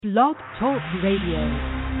Blog Talk Radio.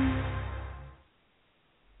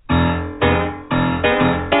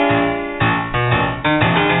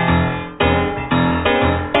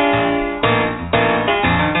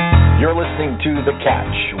 You're listening to The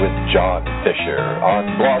Catch with John Fisher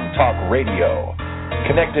on Blog Talk Radio,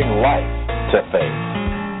 connecting life to faith.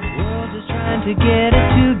 The world is trying to get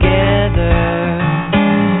it together,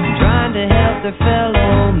 trying to help their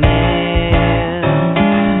fellow man,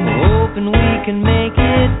 hoping we can make it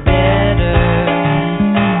better.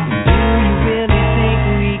 Do you really think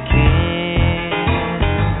we can?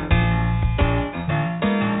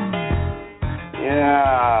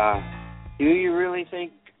 Yeah. Do you really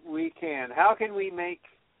think we can? How can we make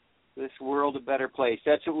this world a better place?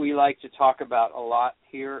 That's what we like to talk about a lot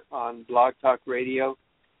here on Blog Talk Radio.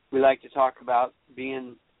 We like to talk about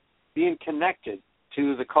being connected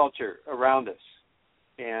to the culture around us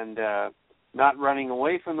and not running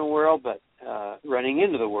away from the world, but running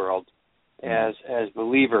into the world as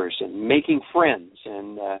believers and making friends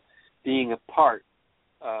and being a part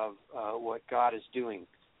of what God is doing.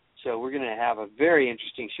 So we're going to have a very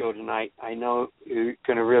interesting show tonight. I know you're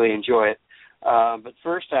going to really enjoy it. But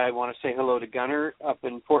first, I want to say hello to Gunnar up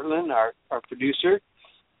in Portland, our producer.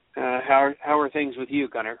 How are things with you,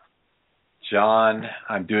 Gunnar? John,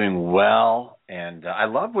 I'm doing well, and I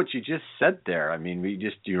love what you just said there. I mean,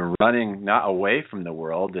 you're running not away from the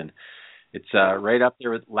world, and it's right up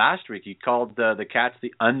there with last week. You called the Cats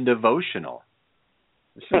the undevotional.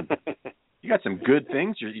 You got some good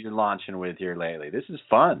things you're launching with here lately. This is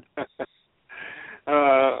fun.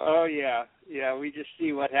 Oh yeah. We just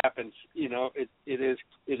see what happens. You know, it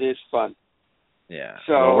is fun. Yeah.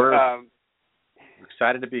 So well, we're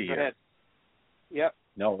excited to be go here. ahead. Yep.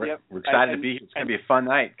 No, we're excited to be here. It's going to be a fun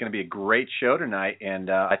night. It's going to be a great show tonight, and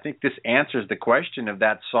I think this answers the question of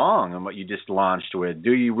that song and what you just launched with.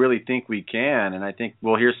 Do you really think we can? And I think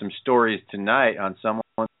we'll hear some stories tonight on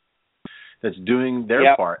someone that's doing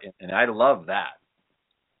their part, and I love that.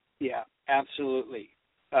 Yeah, absolutely.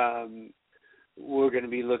 We're going to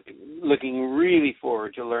be looking really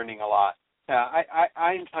forward to learning a lot.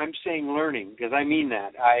 I'm saying learning because I mean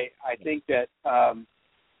that. I think that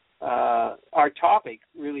our topic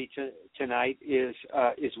really tonight is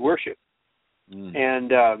worship,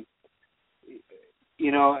 and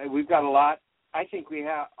we've got a lot. I think we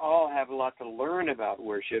all have a lot to learn about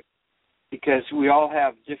worship because we all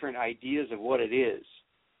have different ideas of what it is,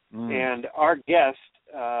 and our guest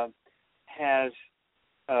has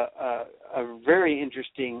a very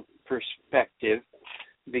interesting perspective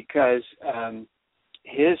because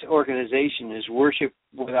his organization is Worship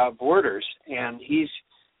Without Borders, and he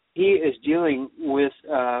is dealing with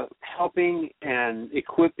helping and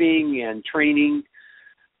equipping and training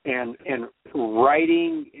and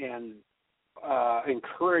writing and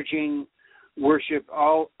encouraging worship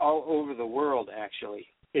all over the world, actually,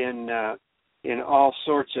 in all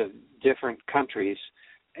sorts of different countries.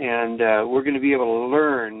 And we're going to be able to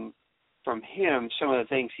learn from him some of the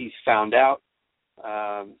things he's found out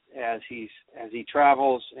as he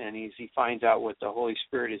travels and as he finds out what the Holy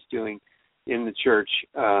Spirit is doing in the church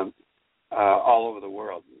all over the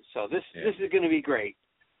world. So this is going to be great.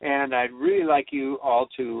 And I'd really like you all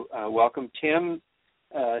to welcome Tim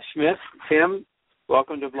Smith. Tim,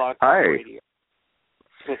 welcome to Blog Talk Radio.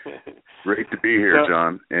 Great to be here,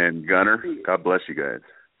 John. And Gunnar, God bless you guys.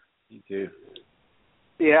 You too.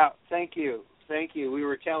 Yeah, thank you. We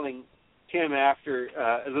were telling Tim after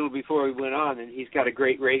a little before we went on, and he's got a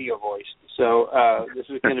great radio voice. So this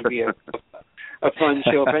is going to be a fun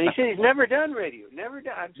show. And he said he's never done radio. Never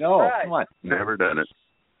done. I'm surprised. No, come on. Never done it.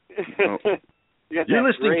 No. You're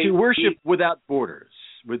listening to Worship Without Borders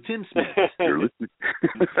with Tim Smith. You're listening.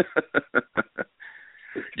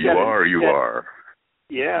 You are.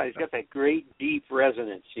 Yeah, he's got that great deep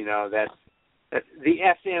resonance, that the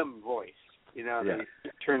FM voice, that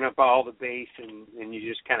you turn up all the bass and you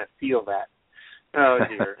just kind of feel that. Oh,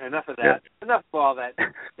 dear. Enough of that. Yeah. Enough of all that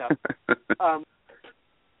stuff.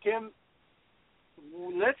 Tim,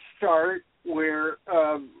 let's start where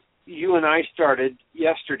you and I started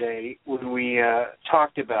yesterday when we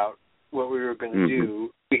talked about what we were going to do,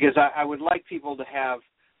 because I would like people to have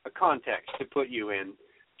a context to put you in.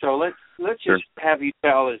 So let's just have you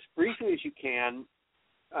tell as briefly as you can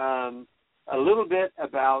a little bit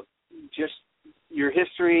about just your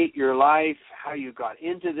history, your life, how you got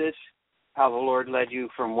into this, how the Lord led you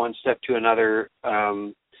from one step to another.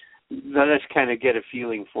 Let us kind of get a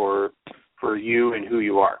feeling for you and who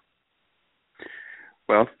you are.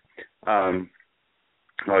 Well, I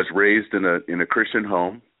was raised in a Christian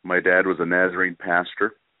home. My dad was a Nazarene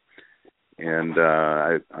pastor, and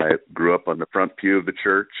I grew up on the front pew of the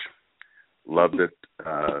church. loved it.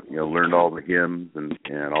 Learned all the hymns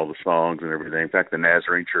and all the songs and everything. In fact, the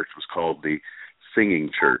Nazarene Church was called the Singing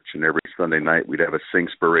Church, and every Sunday night we'd have a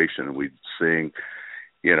Singspiration, and we'd sing,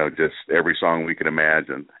 just every song we could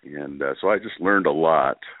imagine. And so I just learned a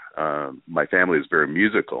lot. My family is very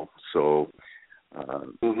musical, so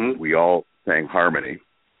we all sang harmony.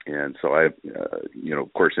 And so I,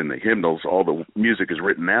 of course, in the hymnals, all the music is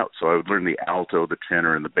written out. So I would learn the alto, the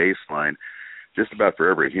tenor, and the bass line just about for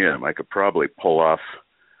every hymn. I could probably pull off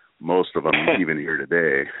most of them even here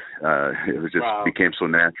today. It was just became so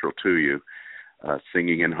natural to you,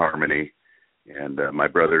 singing in harmony. And my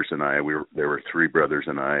brothers and I, there were three brothers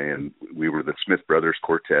and we were the Smith Brothers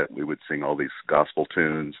Quartet. We would sing all these gospel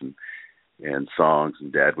tunes and songs,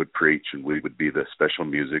 and Dad would preach, and we would be the special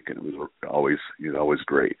music, and it was always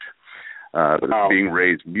great. But being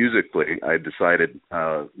raised musically, I decided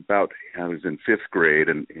I was in fifth grade,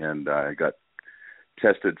 and I got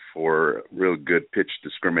tested for real good pitch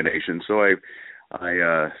discrimination. So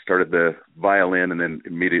I started the violin, and then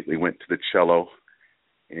immediately went to the cello,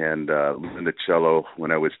 and learned the cello when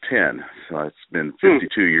I was 10. So it's been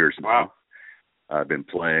 52 years now. I've been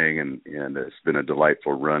playing, and it's been a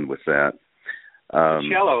delightful run with that.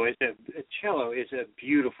 Cello is a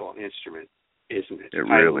beautiful instrument, isn't it? It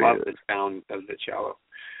really I love is. the sound of the cello.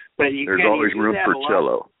 But there's always room for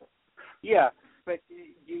cello. Yeah, but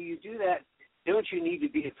do you do that? Don't you need to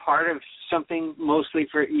be a part of something mostly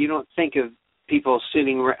for? You don't think of people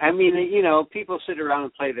sitting around. I mean, people sit around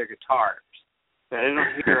and play their guitars, but I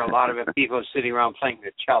don't hear a lot of people sitting around playing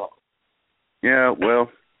the cello. Yeah,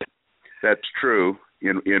 well, that's true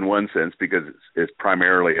in one sense, because it's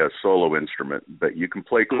primarily a solo instrument, but you can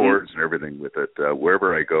play chords and everything with it.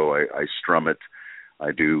 Wherever I go, I strum it.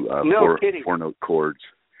 I do four-note chords.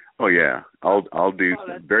 Oh yeah, I'll do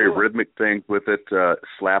very rhythmic things with it,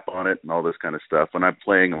 slap on it, and all this kind of stuff. When I'm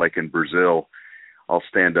playing, like in Brazil, I'll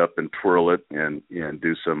stand up and twirl it and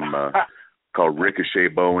do some called ricochet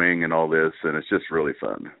bowing and all this, and it's just really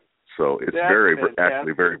fun. So it's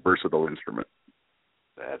actually very versatile instrument.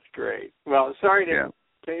 That's great. Well, sorry to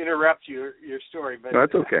interrupt your story, but no,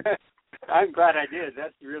 that's okay. I'm glad I did.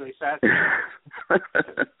 That's really fascinating.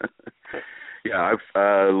 Yeah,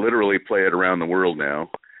 I've literally played it around the world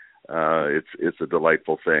now. It's a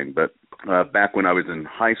delightful thing. But back when I was in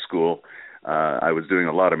high school, I was doing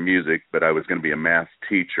a lot of music, but I was going to be a math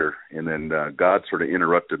teacher, and then God sort of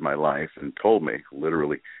interrupted my life and told me,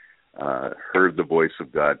 literally, heard the voice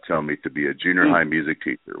of God tell me to be a junior high music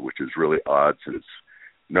teacher, which is really odd since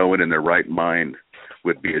no one in their right mind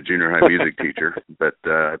would be a junior high music teacher. But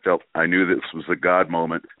I knew this was a God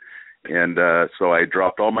moment. And so I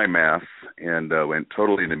dropped all my math and went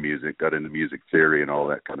totally into music, got into music theory and all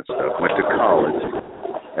that kind of stuff. Went to college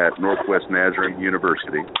at Northwest Nazarene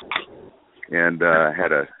University and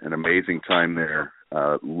had an amazing time there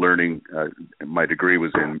learning. My degree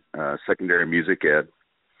was in secondary music ed,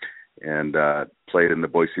 and played in the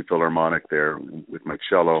Boise Philharmonic there with my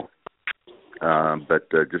cello, but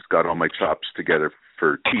just got all my chops together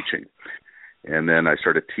for teaching. And then I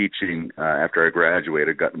started teaching after I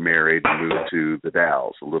graduated, got married, and moved to the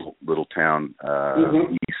Dalles, a little town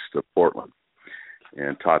east of Portland,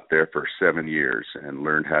 and taught there for 7 years and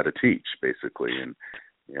learned how to teach, basically, and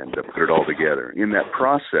put it all together. In that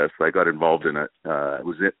process, I got involved in of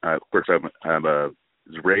course, I was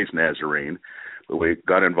raised Nazarene, but we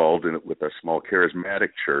got involved in it with a small charismatic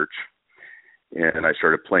church, and I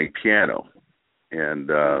started playing piano,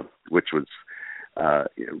 and which was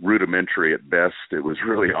rudimentary at best. It was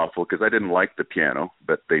really awful because I didn't like the piano,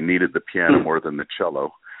 but they needed the piano more than the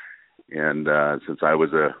cello. And since I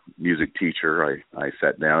was a music teacher, I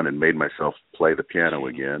sat down and made myself play the piano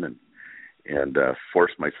again, and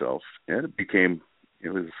forced myself. And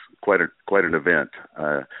it was quite an event.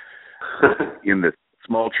 In the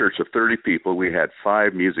small church of 30 people, we had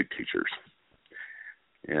 5 music teachers,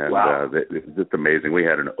 and it was just amazing. We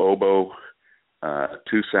had an oboe,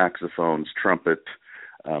 2 saxophones, trumpet,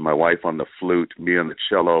 my wife on the flute, me on the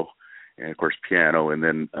cello, and of course piano, and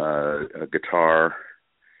then a guitar,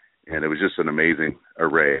 and it was just an amazing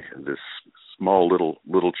array. This small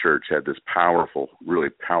little church had this really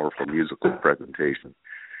powerful musical presentation,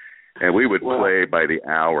 and we would play by the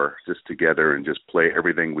hour just together and just play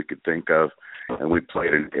everything we could think of, and we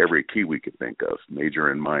played in every key we could think of, major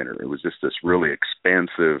and minor. It was just this really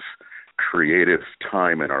expansive, creative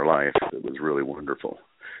time in our life. It was really wonderful.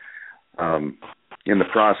 In the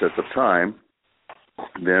process of time,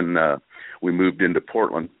 then we moved into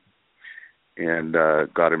Portland and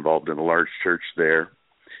got involved in a large church there,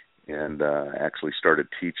 and actually started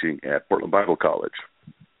teaching at Portland Bible College.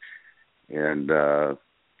 And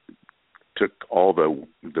took all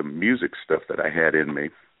the music stuff that I had in me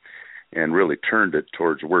and really turned it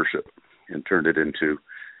towards worship and turned it into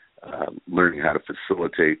learning how to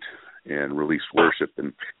facilitate and release worship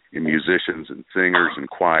in musicians and singers and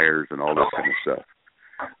choirs and all that kind of stuff.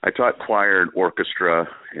 I taught choir and orchestra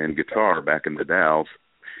and guitar back in the Dalles.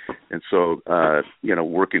 And so,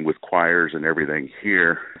 working with choirs and everything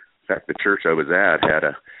here, in fact, the church I was at had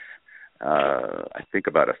I think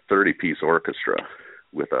about a 30-piece orchestra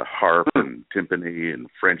with a harp and timpani and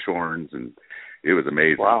French horns, and it was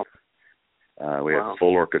amazing. Wow. We had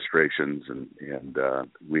full orchestrations, and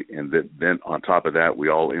then on top of that, we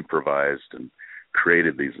all improvised and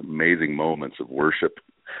created these amazing moments of worship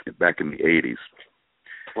back in the 80s.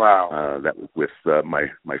 Wow. That was with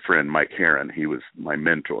my friend Mike Heron. He was my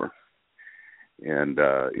mentor, and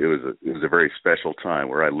it was a very special time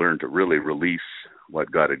where I learned to really release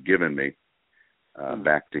what God had given me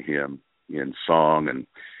back to Him in song and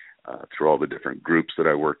through all the different groups that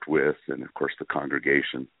I worked with, and of course the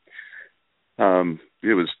congregation.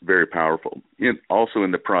 It was very powerful. Also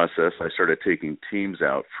in the process, I started taking teams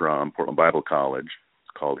out from Portland Bible College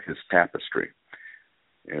called His Tapestry.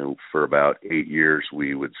 And for about 8 years,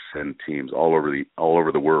 we would send teams all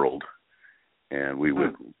over the world, and we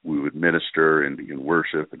would minister and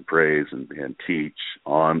worship and praise and teach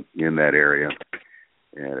in that area,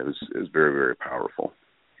 and it was very, very powerful.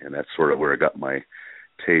 And that's sort of where I got my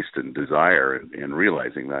taste and desire and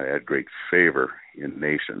realizing that I had great favor in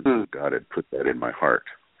nations. God had put that in my heart.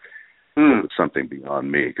 It was something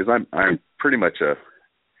beyond me, because I'm pretty much a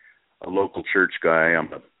local church guy.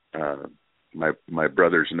 My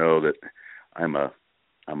brothers know that I'm a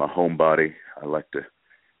homebody. I like to,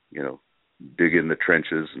 dig in the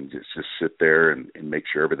trenches and just sit there and make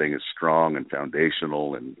sure everything is strong and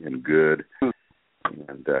foundational and good.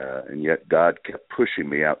 And yet God kept pushing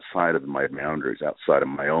me outside of my boundaries, outside of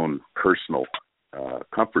my own personal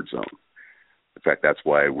comfort zone. In fact, that's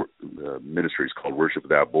why the ministry is called Worship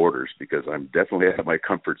Without Borders, because I'm definitely out of my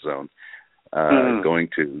comfort zone, going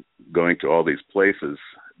to all these places.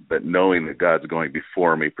 But knowing that God's going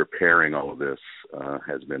before me, preparing all of this,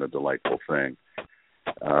 has been a delightful thing.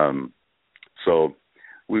 So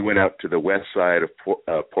we went out to the west side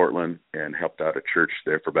of Portland and helped out a church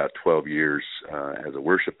there for about 12 years as a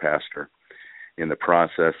worship pastor. In the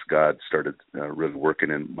process, God started really working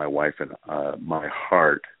in my wife and my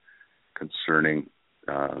heart concerning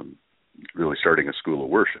really starting a school of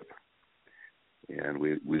worship. And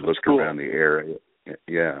we looked around the area,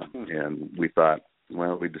 and we thought,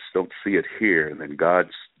 well, we just don't see it here. And then God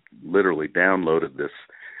literally downloaded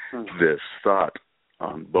this thought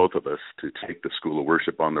on both of us to take the school of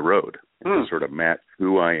worship on the road and to sort of match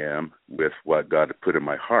who I am with what God had put in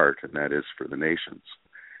my heart, and that is for the nations.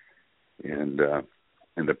 And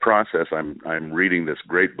in the process, I'm reading this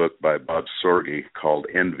great book by Bob Sorge called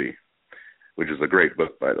Envy, which is a great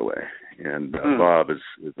book, by the way. And Bob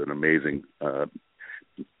is an amazing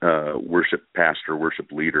worship pastor,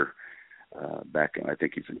 worship leader. Back in, I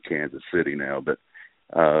think he's in Kansas City now, but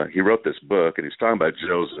he wrote this book, and he's talking about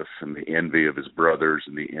Joseph and the envy of his brothers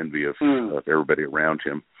and the envy of everybody around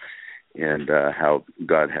him, and how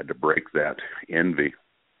God had to break that envy,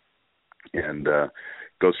 and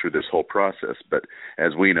goes through this whole process. But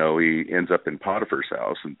as we know, he ends up in Potiphar's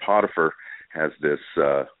house, and Potiphar has this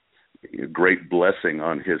great blessing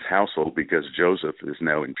on his household because Joseph is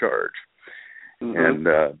now in charge. And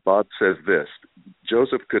Bob says this: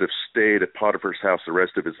 Joseph could have stayed at Potiphar's house the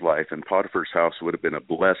rest of his life, and Potiphar's house would have been a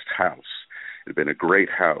blessed house. It had been a great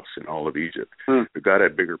house in all of Egypt. But God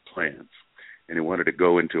had bigger plans, and he wanted to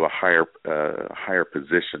go into a higher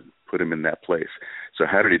position, put him in that place. So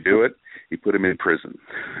how did he do it? He put him in prison.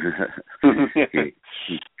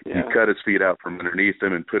 He cut his feet out from underneath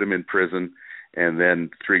him and put him in prison. And then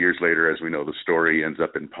 3 years later, as we know the story, he ends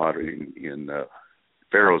up in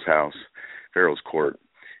Pharaoh's house, Pharaoh's court,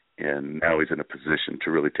 and now he's in a position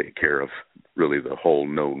to really take care of really the whole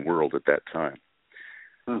known world at that time.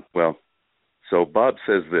 Well, so Bob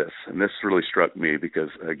says this, and this really struck me because,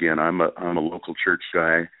 again, I'm a local church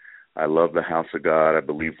guy. I love the house of God. I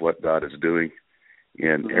believe what God is doing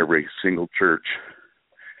in every single church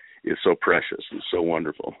is so precious and so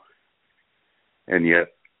wonderful. And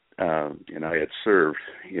yet, I had served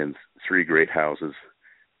in 3 great houses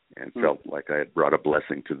and felt like I had brought a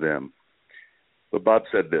blessing to them. But Bob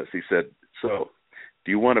said this. He said, so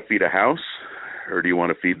do you want to feed a house or do you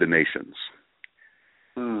want to feed the nations?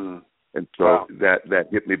 And so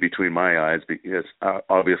that hit me between my eyes because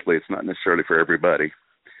obviously it's not necessarily for everybody.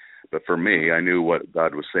 But for me, I knew what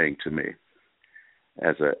God was saying to me.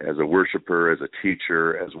 As a worshiper, as a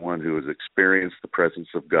teacher, as one who has experienced the presence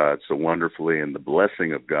of God so wonderfully and the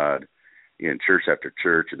blessing of God in church after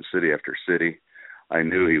church and city after city, I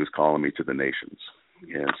knew he was calling me to the nations.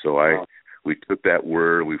 And so we took that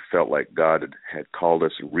word. We felt like God had called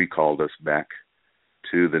us and recalled us back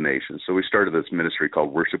to the nations. So we started this ministry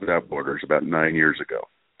called Worship Without Borders about 9 years ago.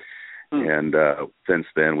 And since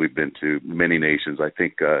then, we've been to many nations. I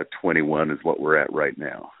think 21 is what we're at right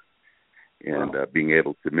now. And being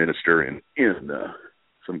able to minister in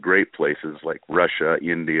some great places like Russia,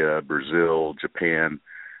 India, Brazil, Japan,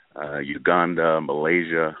 Uganda,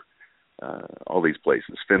 Malaysia, all these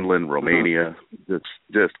places, Finland, Romania,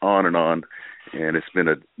 just on. And it's been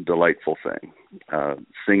a delightful thing.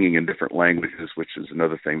 Singing in different languages, which is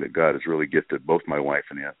another thing that God has really gifted both my wife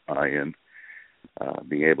and I in.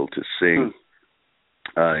 Being able to sing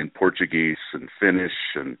in Portuguese and Finnish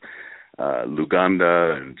and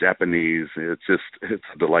Luganda and Japanese, it's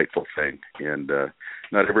a delightful thing, and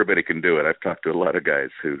not everybody can do it. I've talked to a lot of guys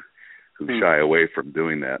who shy away from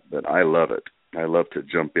doing that, but I love it. I love to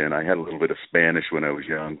jump in. I had a little bit of Spanish when I was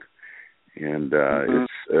young, and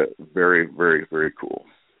it's very, very, very cool.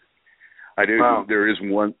 I do. Wow. There is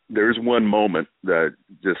one moment that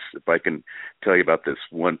just, if I can tell you about this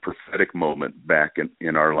one prophetic moment back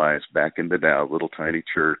in our lives, back in Vidal, little tiny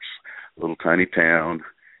church, little tiny town,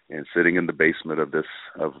 and sitting in the basement of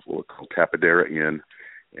what we call Tapadera Inn,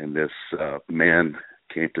 and this man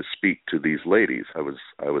came to speak to these ladies. I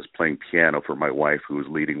was playing piano for my wife, who was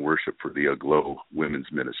leading worship for the Aglow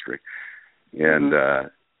Women's Ministry, and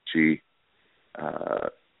she.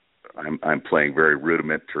 I'm playing very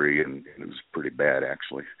rudimentary, and it was pretty bad,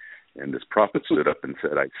 actually. And this prophet stood up and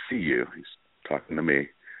said, I see you. He's talking to me.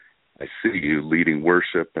 I see you leading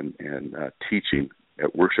worship and teaching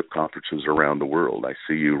at worship conferences around the world. I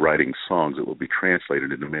see you writing songs that will be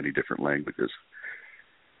translated into many different languages.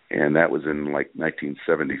 And that was in,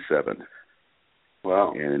 1977.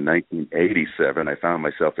 Wow. And in 1987, I found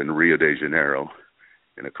myself in Rio de Janeiro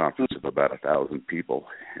in a conference of about 1,000 people.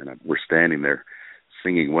 And we're standing there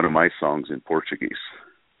singing one of my songs in Portuguese.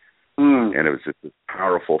 And it was just a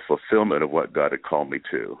powerful fulfillment of what God had called me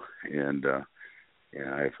to. And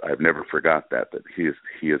I've never forgot that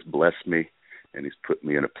he has blessed me, and he's put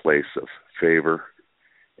me in a place of favor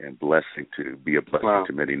and blessing to be a blessing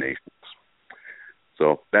to many nations.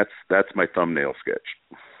 So that's my thumbnail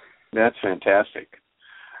sketch. That's fantastic.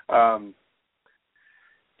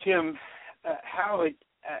 Tim,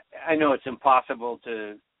 I know it's impossible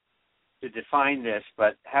to define this,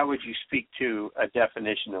 but how would you speak to a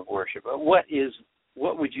definition of worship? What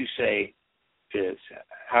would you say is?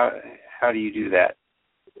 How do you do that?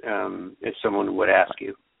 If someone would ask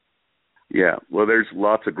you. Yeah, well, there's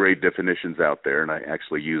lots of great definitions out there, and I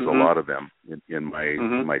actually use a lot of them in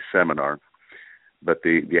my seminar. But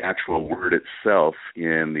the actual word itself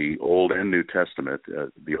in the Old and New Testament,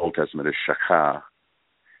 the Old Testament is shachah,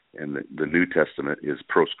 and the New Testament is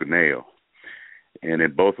proskuneo. And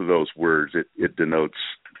in both of those words, it denotes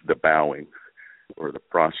the bowing or the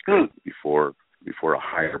prostrate before a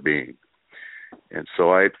higher being. And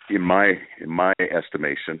so in my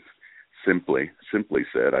estimation, simply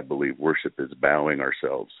said, I believe worship is bowing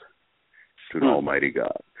ourselves to an almighty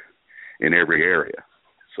God in every area.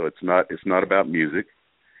 So it's not about music.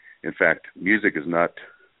 In fact, music is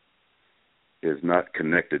not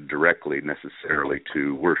connected directly necessarily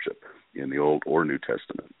to worship in the Old or New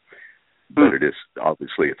Testament. But it is,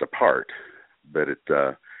 obviously, it's a part. But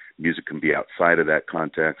music can be outside of that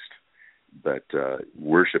context. But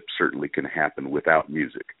worship certainly can happen without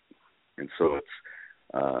music. And so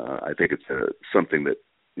I think it's something that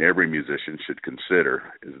every musician should consider,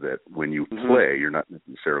 is that when you play, you're not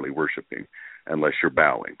necessarily worshiping unless you're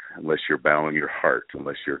bowing your heart,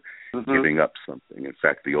 unless you're giving up something. In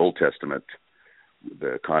fact, the Old Testament,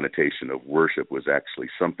 the connotation of worship was actually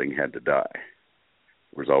something had to die.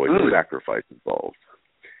 There was always a sacrifice involved.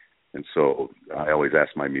 And so I always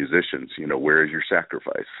ask my musicians, where is your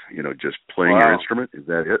sacrifice? Just playing your instrument, is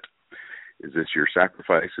that it? Is this your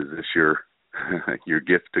sacrifice? Is this your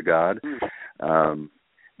gift to God?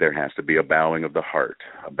 There has to be a bowing of the heart,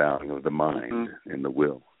 a bowing of the mind and the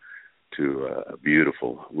will to a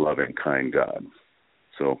beautiful, loving, kind God.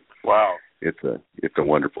 So it's a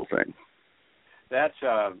wonderful thing. That's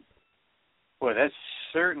that's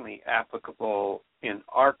certainly applicable in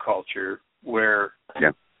our culture, where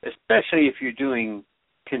especially if you're doing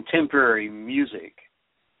contemporary music,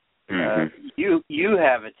 you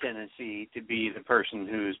have a tendency to be the person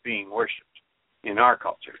who's being worshipped in our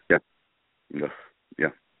culture. Yeah.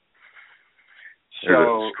 So there's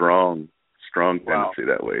a strong tendency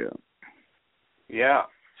that way. Yeah.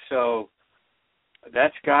 So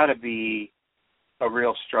that's got to be a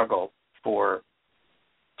real struggle for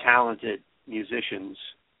talented musicians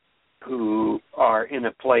who are in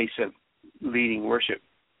a place of leading worship.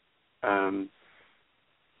 I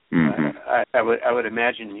would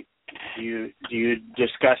imagine. Do you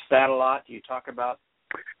discuss that a lot? Do you talk about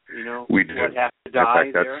we do. What has to die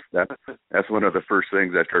in fact, that's one of the first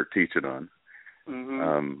things I start teaching on.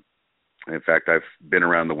 In fact, I've been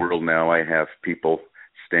around the world now. I have people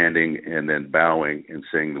standing and then bowing and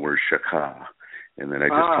saying the word shakah, and then I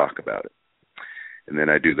just talk about it. And then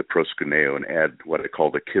I do the proskuneo and add what I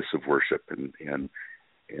call the kiss of worship, and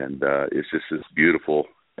it's just this beautiful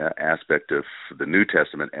aspect of the New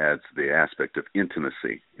Testament adds the aspect of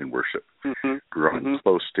intimacy in worship, growing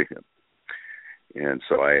close to Him. And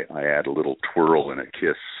so I add a little twirl and a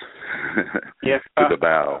kiss to the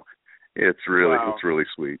bow. It's really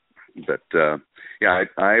sweet. But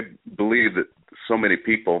I believe that so many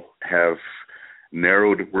people have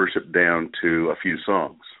narrowed worship down to a few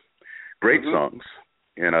songs, great songs,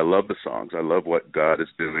 and I love the songs. I love what God is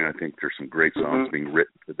doing. I think there's some great songs being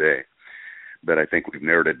written today. But I think we've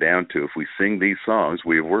narrowed it down to if we sing these songs,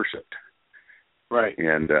 we have worshipped. Right.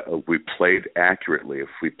 And we played accurately. If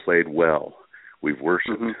we played well, we've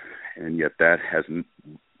worshipped. And yet that has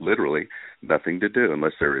literally nothing to do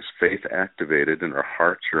unless there is faith activated and our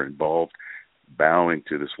hearts are involved, bowing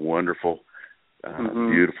to this wonderful,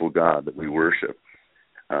 beautiful God that we worship.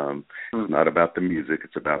 It's not about the music,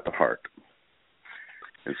 it's about the heart.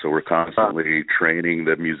 And so we're constantly training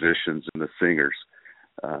the musicians and the singers.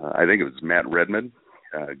 I think it was Matt Redman.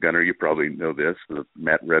 Gunnar, you probably know this.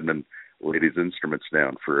 Matt Redman laid his instruments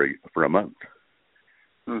down for a month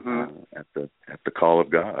at the call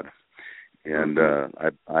of God. And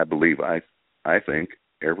I believe, I think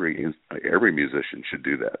every musician should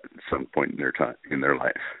do that at some point in their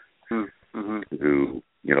life. To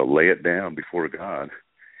lay it down before God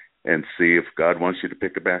and see if God wants you to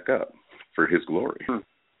pick it back up for His glory.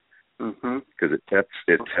 Because it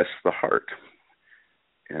tests the heart.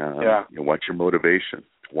 What's your motivation?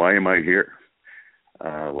 Why am I here?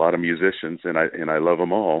 A lot of musicians, and I love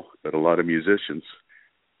them all, but a lot of musicians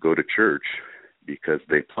go to church because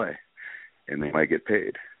they play, and they might get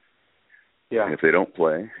paid. And if they don't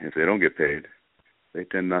play, if they don't get paid, they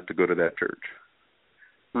tend not to go to that church.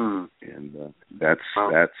 And that's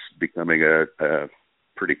becoming a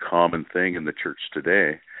pretty common thing in the church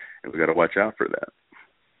today, and we've got to watch out for that.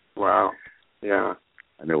 Wow. Yeah.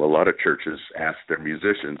 I know a lot of churches ask their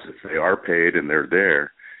musicians, if they are paid and they're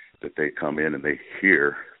there, that they come in and they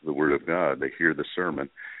hear the Word of God, they hear the sermon,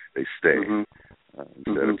 they stay,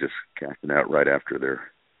 instead of just cashing out right after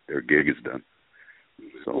their gig is done.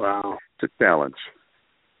 So it's a challenge.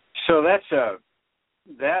 So I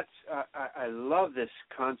love this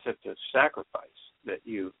concept of sacrifice that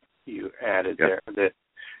you added there. That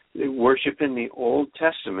worship in the Old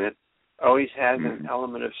Testament always has an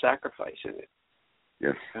element of sacrifice in it.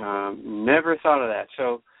 Yes. Never thought of that.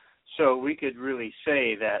 So we could really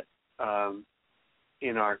say that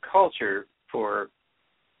in our culture for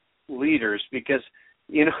leaders, because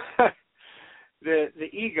the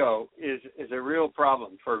ego is a real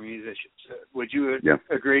problem for musicians. Would you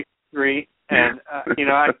agree? And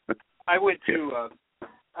I went to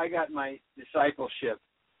I got my discipleship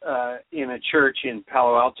in a church in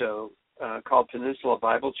Palo Alto called Peninsula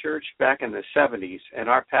Bible Church back in the 70s, and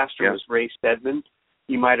our pastor was Ray Stedman.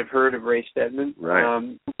 You might have heard of Ray Stedman.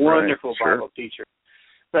 Right. Wonderful Bible teacher.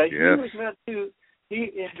 But he was not too,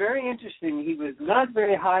 it's very interesting, he was not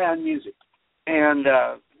very high on music. And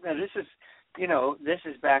this is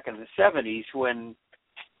back in the 70s when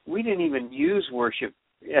we didn't even use worship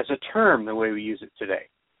as a term the way we use it today.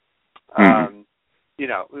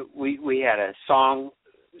 We had a song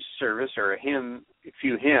service or a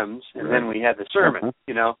few hymns, and then we had the sermon,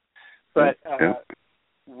 But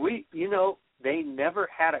they never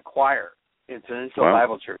had a choir in Peninsula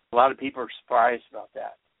Bible Church. A lot of people are surprised about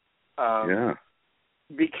that.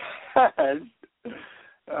 Because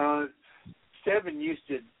Stedman used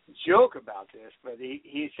to joke about this, but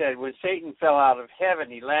he said when Satan fell out of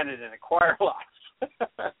heaven, he landed in a choir loft.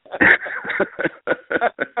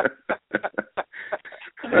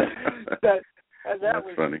 That's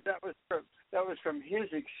funny. That was from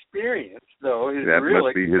his experience, though. That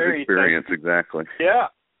must be his experience, exactly. Yeah,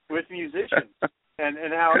 with musicians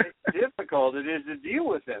and how difficult it is to deal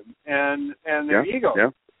with them and their ego.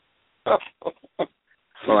 Yeah.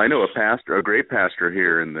 Well, I know a great pastor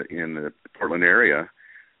here in the Portland area,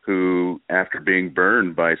 who, after being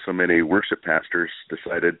burned by so many worship pastors,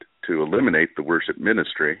 decided to eliminate the worship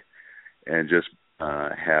ministry and just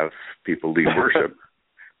have people lead worship.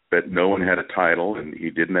 But no one had a title, and he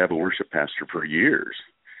didn't have a worship pastor for years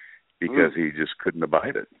because he just couldn't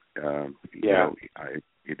abide it.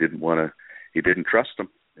 He didn't want to. He didn't trust them.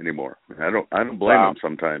 anymore. I don't blame them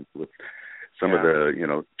sometimes with some of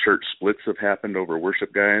the, church splits have happened over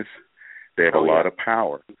worship guys. They have a lot of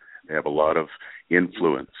power. They have a lot of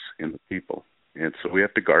influence in the people. And so we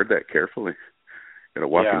have to guard that carefully.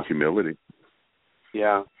 Walk in humility.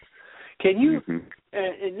 Yeah. Can you,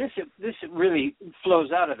 and this really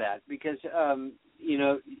flows out of that because,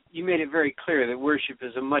 you made it very clear that worship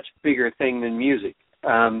is a much bigger thing than music.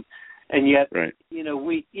 And yet,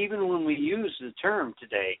 we even when we use the term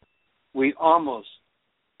today, we almost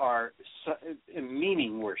are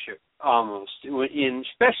meaning worship almost,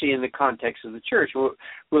 especially in the context of the church.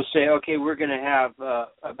 We'll say, okay, we're going to have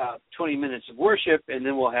about 20 minutes of worship, and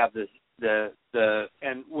then we'll have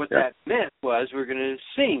and what that meant was we're going to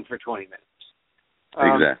sing for 20 minutes.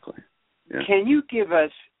 Exactly. Yeah. Can you give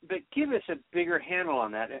us a bigger handle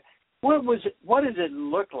on that? What does it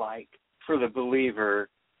look like for the believer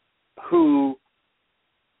who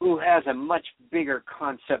has a much bigger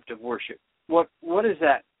concept of worship? What is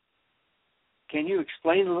that? Can you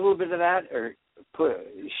explain a little bit of that, or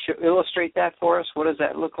illustrate that for us? What does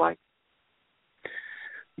that look like?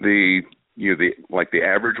 The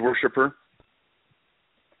average worshiper.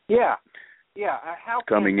 Yeah. How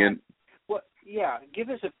coming in? What? Yeah. Give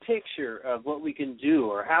us a picture of what we can do,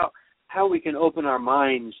 or how we can open our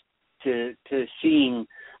minds to seeing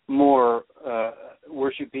more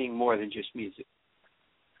worship being more than just music.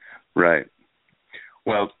 Right.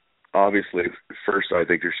 Well, obviously, first I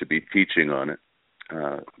think there should be teaching on it.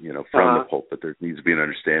 From the pulpit, there needs to be an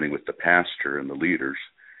understanding with the pastor and the leaders.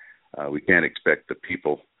 We can't expect the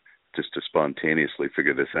people just to spontaneously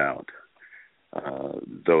figure this out,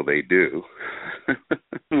 though they do.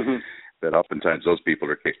 That oftentimes those people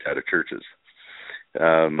are kicked out of churches.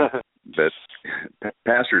 But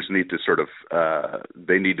pastors need to sort of,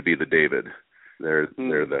 they need to be the David. They're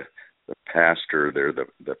the pastor, they're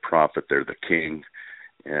the prophet, they're the king,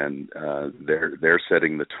 and they're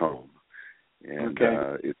setting the tone. And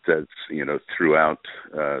it says, throughout,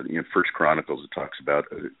 First Chronicles, it talks about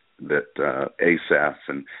that Asaph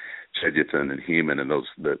and Jeduthun and Heman and those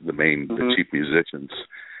the chief musicians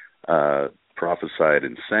prophesied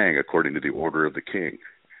and sang according to the order of the king.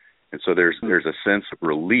 And so there's a sense of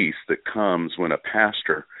release that comes when a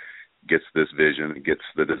pastor gets this vision and gets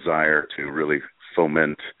the desire to really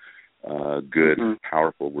foment good,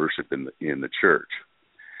 powerful worship in the church.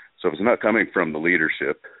 So if it's not coming from the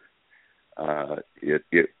leadership,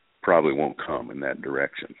 it probably won't come in that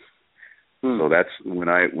direction. So that's when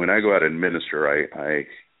I go out and minister, I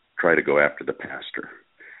try to go after the pastor,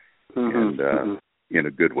 and in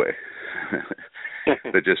a good way,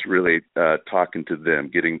 but just really talking to them,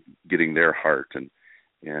 getting their heart, and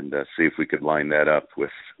see if we could line that up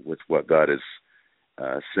with what God is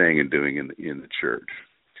saying and doing in the church.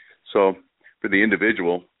 So for the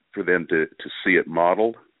individual, for them to see it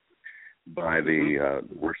modeled by the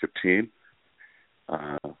worship team,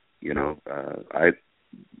 I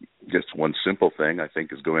just one simple thing I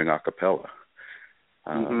think is going a cappella,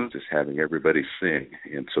 just having everybody sing,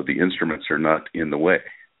 and so the instruments are not in the way,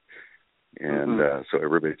 and so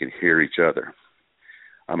everybody can hear each other.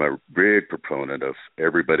 I'm a big proponent of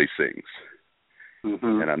everybody sings,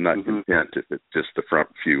 and I'm not content if it's just the front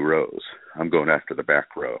few rows. I'm going after the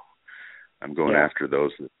back row. I'm going after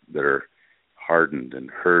those that are hardened and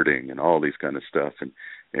hurting and all these kind of stuff, and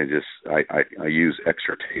just I use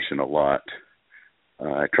exhortation a lot.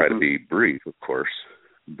 I try to be brief, of course,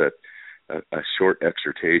 but a short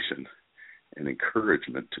exhortation and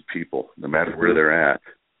encouragement to people, no matter where they're at,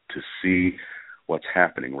 to see what's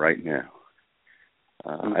happening right now.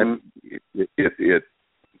 It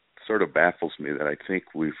sort of baffles me that I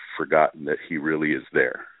think we've forgotten that He really is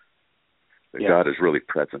there, that God is really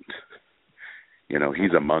present.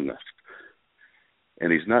 He's among us.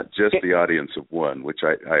 And He's not just the audience of one, which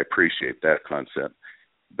I appreciate that concept,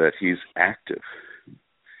 but He's active.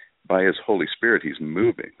 By His Holy Spirit, He's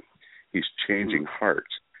moving. He's changing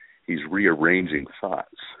hearts. He's rearranging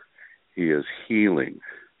thoughts. He is healing.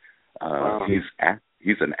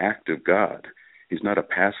 He's an active God. He's not a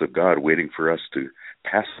passive God waiting for us to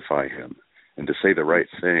pacify Him and to say the right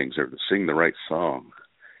things or to sing the right song.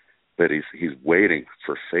 But He's waiting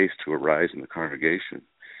for faith to arise in the congregation.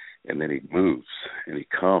 And then He moves, and He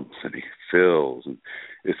comes, and He fills. And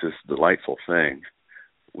it's this delightful thing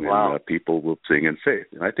when people will sing in faith.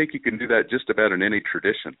 And I think you can do that just about in any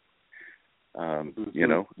tradition,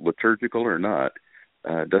 liturgical or not.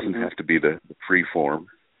 It doesn't have to be the free form.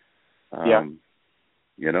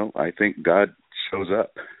 I think God shows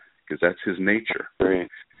up because that's His nature. Great.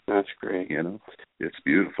 That's great. It's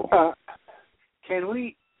beautiful. Can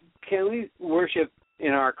we worship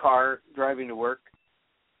in our car driving to work?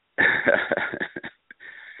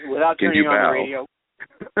 Without Can turning you on bow? the radio.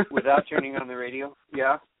 Without turning on the radio.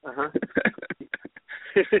 Yeah. Uh-huh.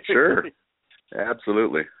 Sure.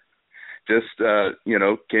 Absolutely. Just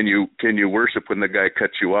can you worship when the guy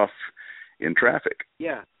cuts you off in traffic?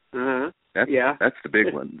 Yeah. Uh-huh. That's the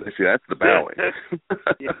big one. See, that's the bowing.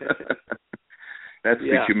 That's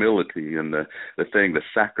the humility and the thing, the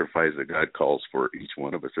sacrifice that God calls for each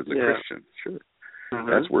one of us as a Christian. Sure.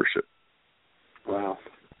 That's worship. Wow.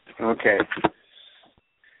 Okay.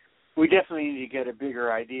 We definitely need to get a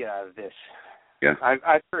bigger idea out of this. Yeah.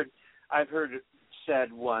 I've heard it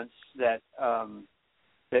said once that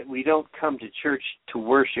that we don't come to church to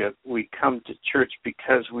worship, we come to church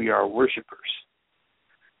because we are worshipers.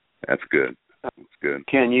 That's good. That's good.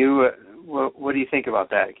 Can you what do you think about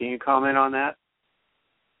that? Can you comment on that?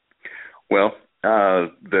 Well,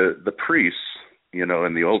 the priests, in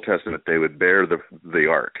the Old Testament, they would bear the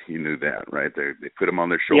ark. You knew that, right? They put them on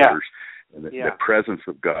their shoulders, and the presence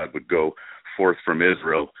of God would go forth from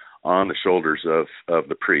Israel on the shoulders of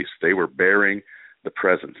the priests. They were bearing the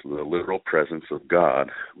presence, the literal presence of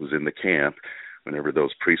God was in the camp. Whenever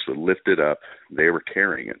those priests would lift it up, they were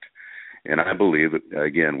carrying it. And I believe that,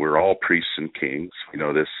 again, we're all priests and kings.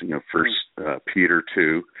 First Peter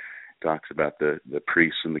 2 talks about the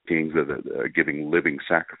priests and the kings of giving living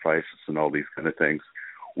sacrifices and all these kind of things.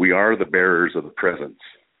 We are the bearers of the presence.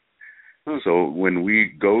 So when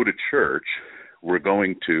we go to church, we're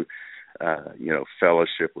going to,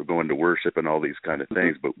 fellowship, we're going to worship and all these kind of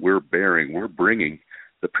things, but we're bringing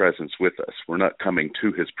the presence with us. We're not coming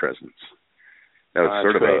to his presence. That was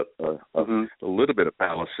sort of a little bit of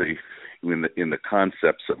fallacy in the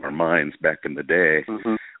concepts of our minds back in the day.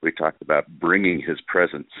 We talked about bringing his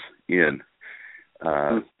presence in.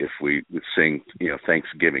 If we would sing,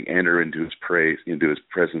 Thanksgiving, enter into his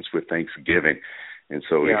presence with thanksgiving. And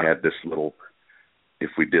so we had this little, if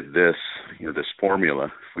we did this, this formula,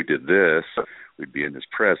 if we did this, we'd be in his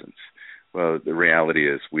presence. Well, the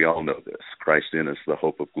reality is we all know this. Christ in us, the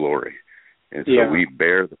hope of glory. And so we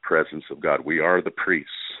bear the presence of God. We are the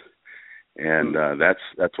priests. And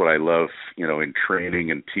that's what I love, in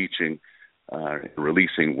training and teaching,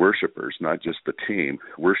 releasing worshipers, not just the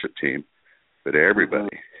worship team, but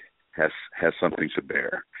everybody has something to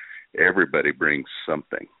bear. Everybody brings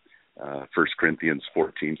something. 1 Corinthians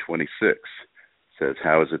 14:26 says,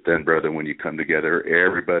 how is it then, brother, when you come together,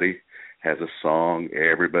 everybody has a song,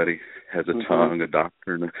 everybody has a tongue, a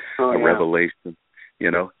doctrine, a revelation.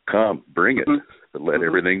 Come, bring it, but let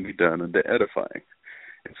everything be done unto edifying.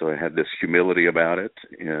 And so I had this humility about it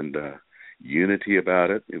and unity about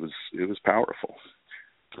it. It was powerful.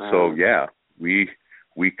 So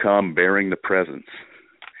we come bearing the presence,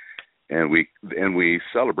 and we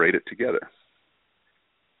celebrate it together.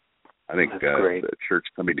 I think the church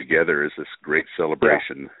coming together is this great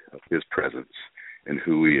celebration of his presence and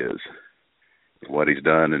who he is, what he's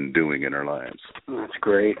done and doing in our lives. That's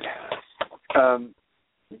great.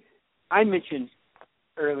 I mentioned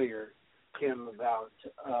earlier, Tim, about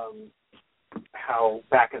how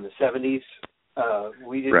back in the 70s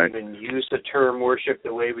we didn't even use the term worship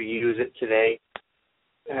the way we use it today.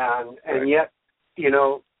 And yet,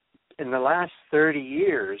 in the last 30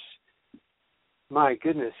 years, my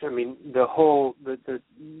goodness, I mean, the whole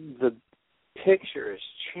the picture has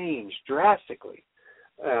changed drastically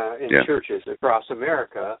in churches across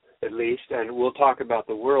America, at least, and we'll talk about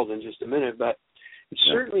the world in just a minute, but it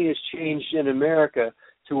certainly has changed in America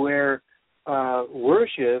to where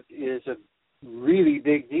worship is a really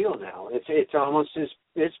big deal now. It's almost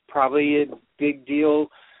it's probably a big deal,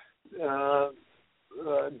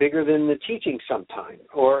 bigger than the teaching sometime.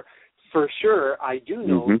 Or for sure, I do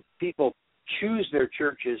know people choose their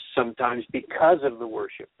churches sometimes because of the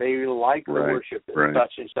worship. They like the worship in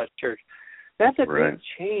such and such church. That's a big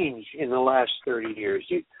change in the last 30 years.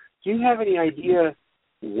 Do you have any idea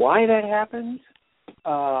why that happens?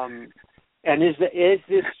 And is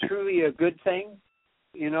this truly a good thing?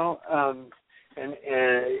 And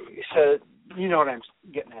so you know what I'm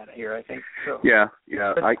getting at here, I think. So. Yeah.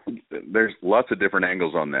 There's lots of different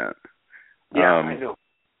angles on that. Yeah, I know.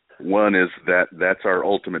 One is that's our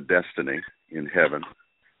ultimate destiny in heaven.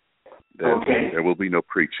 That there will be no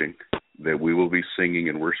preaching. That we will be singing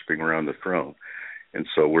and worshiping around the throne. And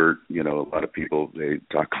so we're, a lot of people, they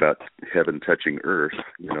talk about heaven touching earth.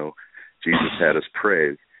 Jesus had us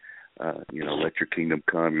pray, let your kingdom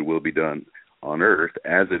come, your will be done on earth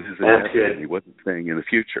as it is in heaven. He wasn't saying in the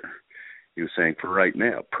future. He was saying for right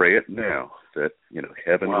now, pray it now, that,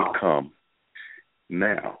 heaven would come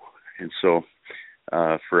now. And so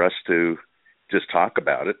for us to just talk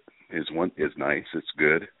about it is nice, it's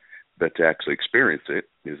good, but to actually experience it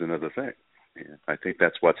is another thing. And I think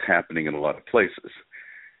that's what's happening in a lot of places.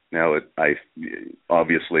 Now,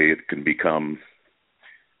 obviously it can become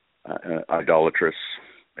idolatrous,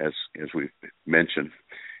 as we've mentioned.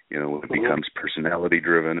 When it becomes personality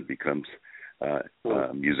driven, it becomes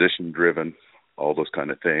musician driven, all those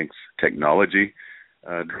kind of things. Technology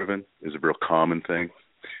driven is a real common thing.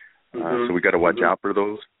 So we got to watch out for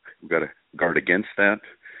those. We got to guard against that.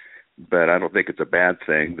 But I don't think it's a bad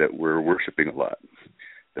thing that we're worshiping a lot,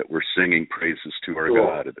 that we're singing praises to our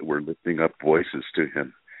God, that we're lifting up voices to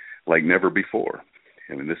Him like never before.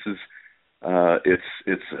 I mean, this is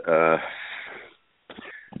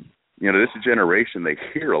this generation, they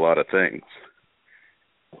hear a lot of things,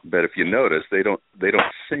 but if you notice, they don't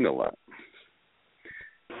sing a lot.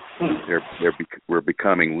 We're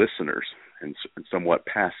becoming listeners and somewhat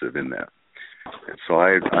passive in that. And so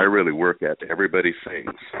I really work at everybody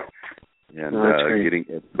sings and getting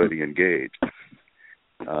everybody engaged.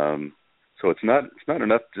 So it's not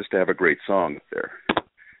enough just to have a great song up there.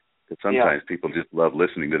 But sometimes people just love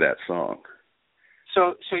listening to that song.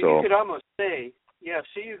 So you could almost say,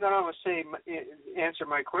 answer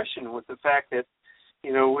my question with the fact that,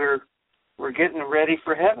 we're getting ready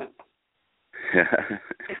for heaven.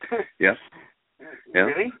 Yeah.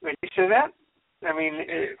 Really? When you say that? I mean,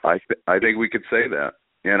 I think we could say that,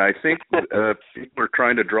 and I think people are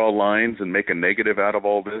trying to draw lines and make a negative out of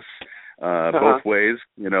all this, both ways.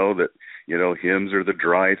 That hymns are the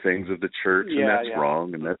dry things of the church, and that's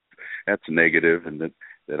wrong, and that's negative, and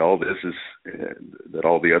that all this is that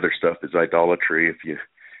all the other stuff is idolatry. If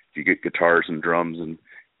you get guitars and drums and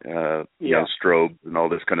strobes and all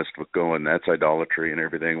this kind of stuff going, that's idolatry and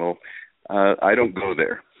everything. Well, I don't go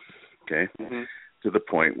there. Okay, to the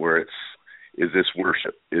point where is this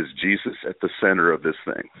worship? Is Jesus at the center of this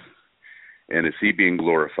thing? And is He being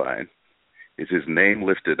glorified? Is His name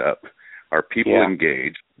lifted up? Are people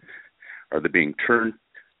engaged? Are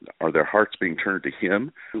their hearts being turned to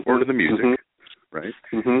Him or to the music? Right?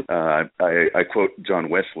 I quote John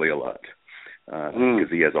Wesley a lot because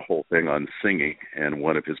he has a whole thing on singing, and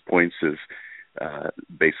one of his points is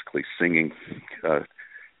basically singing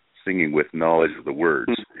with knowledge of the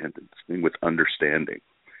words and singing with understanding.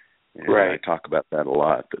 And I talk about that a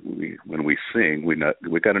lot. That when we sing, we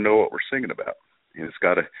got to know what we're singing about, and it's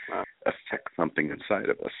got to affect something inside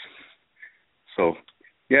of us. So,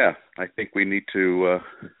 I think we need to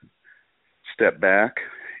step back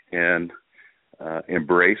and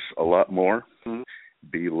embrace a lot more,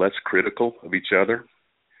 be less critical of each other.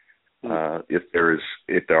 If there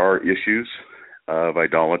are issues of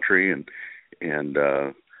idolatry and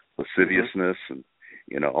lasciviousness and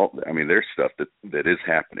there's stuff that is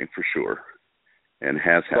happening for sure, and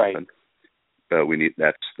has happened. But we need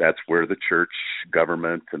that's where the church,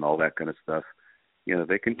 government, and all that kind of stuff,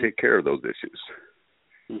 they can take care of those issues.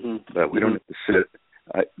 But we don't have to sit.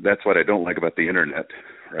 That's what I don't like about the internet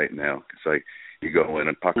right now, because you go in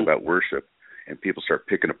and talk about worship, and people start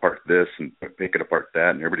picking apart this and picking apart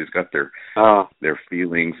that, and everybody's got their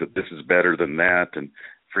feelings that this is better than that, and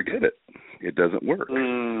forget it. It doesn't work.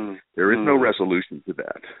 There is no resolution to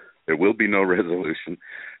that. There will be no resolution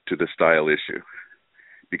to the style issue,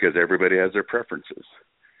 because everybody has their preferences.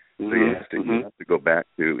 So you have to go back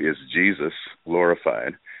to, is Jesus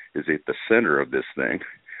glorified? Is He at the center of this thing?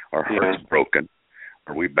 Are hearts broken?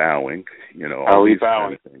 Are we bowing? Are we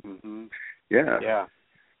bowing? Kind of things. Yeah.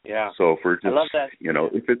 So if we're just, I love that.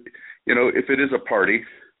 If it is a party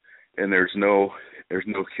and there's no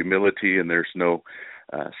humility and there's no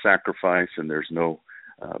sacrifice and there's no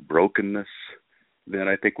brokenness, then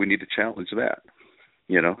I think we need to challenge that.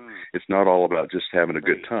 It's not all about just having a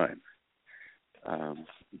good time.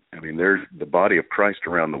 There's the body of Christ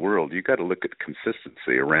around the world. You got to look at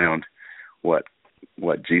consistency around what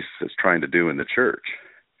Jesus is trying to do in the church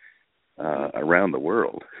around the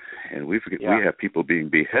world, and we have people being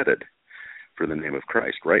beheaded for the name of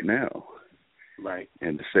Christ right now. Right.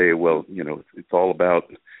 And to say, well, it's all about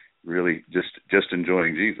really just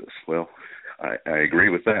enjoying Jesus. Well, I agree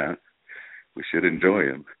with that. We should enjoy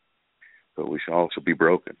Him, but we should also be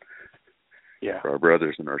broken for our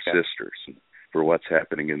brothers and our sisters, and for what's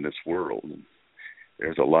happening in this world. And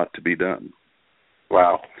there's a lot to be done.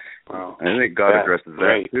 Wow. I think God addresses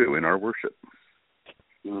that too in our worship.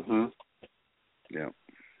 Yeah.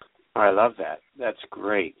 I love that. That's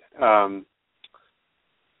great. And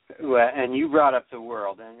you brought up the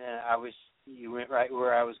world, and you went right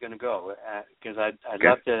where I was going to go, because I'd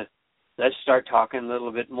love to. Let's start talking a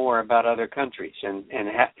little bit more about other countries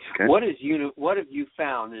what have you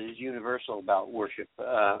found is universal about worship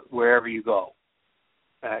wherever you go?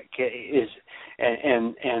 How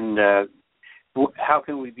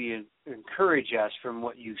can we encourage us from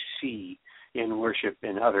what you see in worship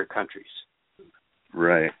in other countries?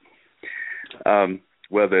 Right.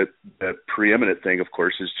 Well, the preeminent thing, of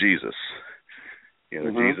course, is Jesus.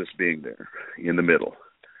 Jesus being there in the middle.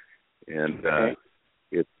 And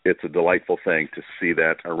it's a delightful thing to see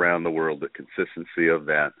that around the world, the consistency of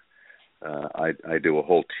that. I do a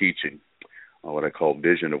whole teaching on what I call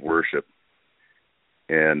vision of worship.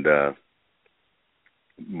 And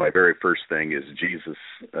my very first thing is Jesus.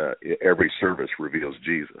 Every service reveals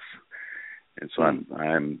Jesus. And so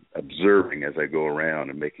I'm observing as I go around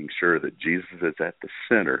and making sure that Jesus is at the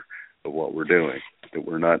center of what we're doing, that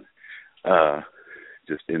we're not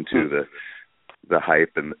just into the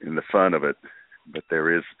hype and the fun of it, but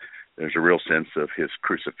there's a real sense of his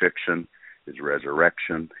crucifixion, his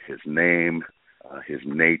resurrection, his name, his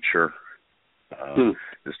nature,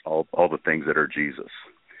 just all the things that are Jesus.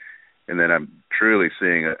 And then I'm truly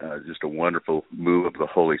seeing just a wonderful move of the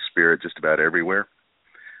Holy Spirit just about everywhere.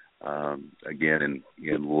 Again,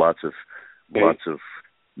 in lots of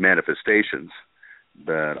manifestations,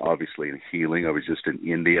 but obviously in healing. I was just in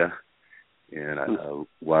India, and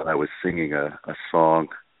while I was singing a song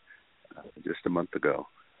just a month ago,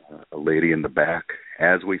 a lady in the back,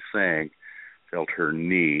 as we sang, felt her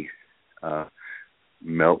knee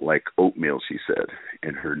melt like oatmeal, she said,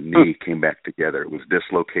 and her knee came back together. It was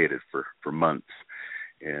dislocated for months,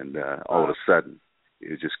 and all of a sudden,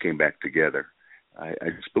 it just came back together. I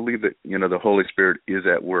just believe that, the Holy Spirit is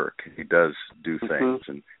at work. He does do things,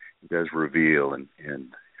 and he does reveal and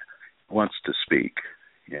wants to speak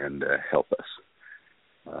and help us.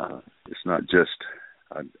 It's not just,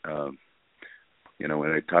 when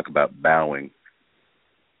I talk about bowing,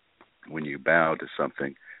 when you bow to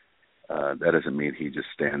something, that doesn't mean he just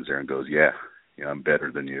stands there and goes, yeah, I'm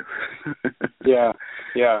better than you. Yeah.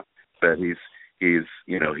 But he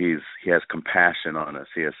has compassion on us.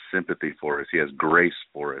 He has sympathy for us. He has grace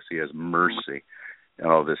for us. He has mercy. And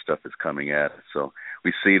all this stuff is coming at us. So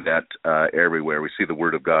we see that everywhere. We see the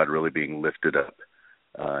Word of God really being lifted up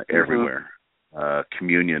everywhere.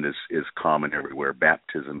 Communion is common everywhere.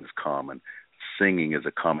 Baptism is common. Singing is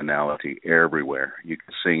a commonality everywhere. You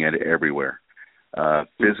can sing it everywhere.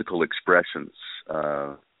 Physical expressions,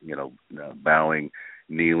 bowing,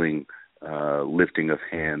 kneeling, lifting of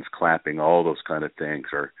hands, clapping, all those kind of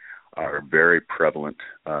things are very prevalent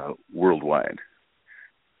worldwide.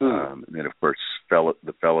 And of course,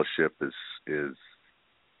 the fellowship is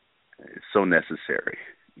so necessary.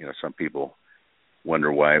 Some people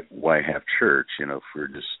wonder why have church, if we're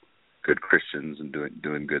just good Christians and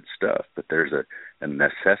doing good stuff. But there's a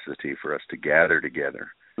necessity for us to gather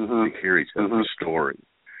together, to hear each other's story,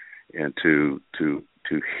 and to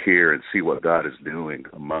hear and see what God is doing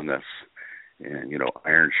among us. And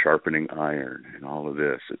iron sharpening iron, and all of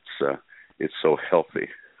this. It's so healthy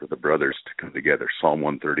for the brothers to come together. Psalm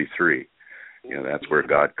 133. That's where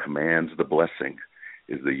God commands the blessing,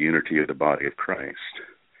 is the unity of the body of Christ.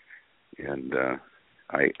 And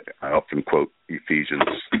I often quote Ephesians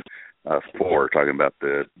 4, talking about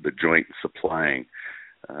the joint supplying,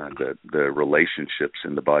 the relationships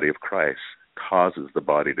in the body of Christ causes the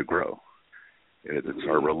body to grow. It's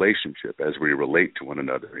our relationship as we relate to one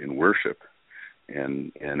another in worship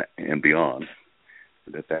and beyond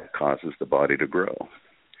that causes the body to grow.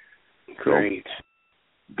 Great. So,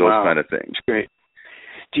 those kind of things. Great.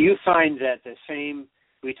 Do you find that the same?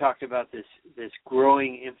 We talked about this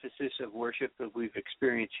growing emphasis of worship that we've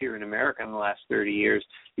experienced here in America in the last 30 years.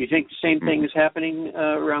 Do you think the same thing is happening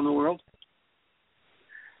around the world?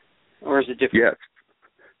 Or is it different?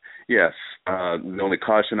 Yes. The only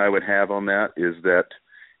caution I would have on that is that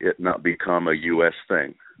it not become a U.S.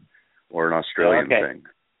 thing or an Australian thing.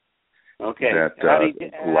 Okay. That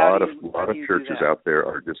a lot of churches out there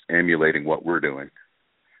are just emulating what we're doing.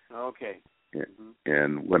 Okay.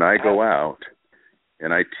 And when I go out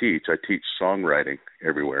and I teach songwriting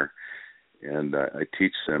everywhere, and I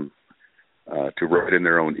teach them to write in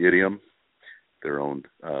their own idiom, their own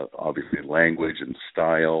obviously language and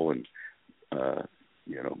style and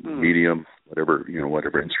medium,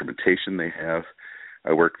 whatever instrumentation they have.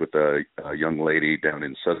 I worked with a young lady down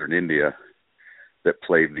in southern India that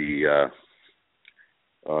played I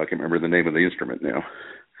can't remember the name of the instrument now,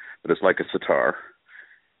 but it's like a sitar.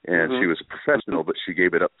 And she was a professional, but she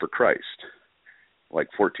gave it up for Christ like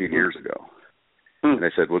 14 years ago. And I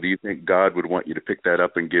said, well, do you think God would want you to pick that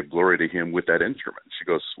up and give glory to him with that instrument? She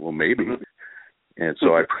goes, well, maybe. And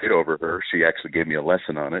so I prayed over her. She actually gave me a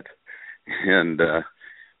lesson on it. And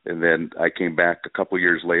then I came back a couple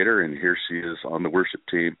years later, and here she is on the worship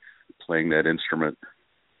team playing that instrument.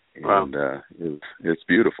 And it's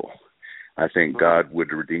beautiful. I think God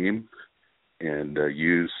would redeem and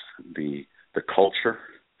use the culture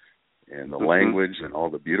and the language and all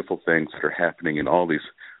the beautiful things that are happening in all these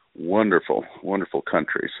wonderful, wonderful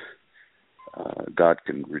countries. God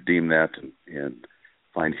can redeem that and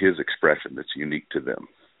find his expression that's unique to them.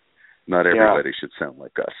 Not everybody should sound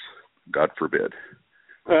like us. God forbid.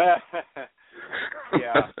 Yeah.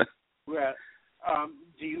 Well,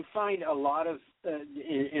 do you find a lot of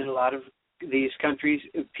in a lot of these countries,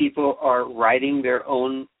 people are writing their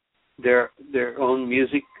own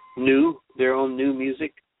music, their own new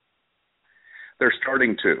music? They're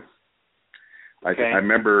starting to. Okay. I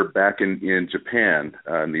remember back in Japan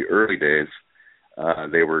in the early days,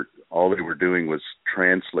 they were doing was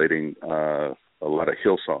translating a lot of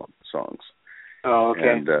Hillsong songs. Oh, okay.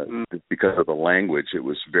 And because of the language, it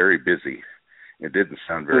was very busy. It didn't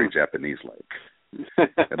sound very Japanese-like.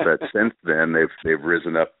 But since then, they've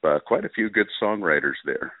risen up quite a few good songwriters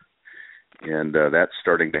there, and that's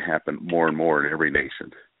starting to happen more and more in every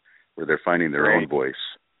nation, where they're finding their own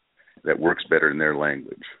voice that works better in their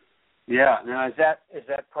language. Yeah. Now, is that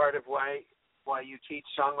part of why you teach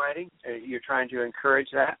songwriting? You're trying to encourage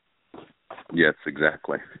that? Yes,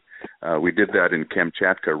 exactly. We did that in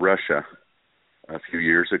Kamchatka, Russia, a few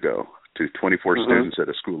years ago to 24 students at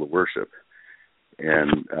a school of worship.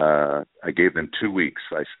 And I gave them 2 weeks.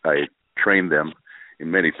 I trained them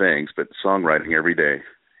in many things, but songwriting every day.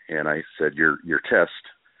 And I said, your test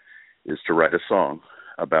is to write a song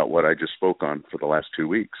about what I just spoke on for the last 2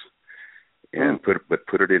 weeks, and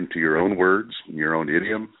put it into your own words, your own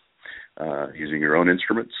idiom, using your own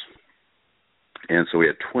instruments. And so we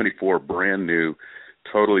had 24 brand new,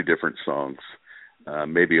 totally different songs.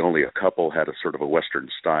 Maybe only a couple had a sort of a Western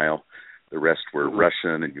style. The rest were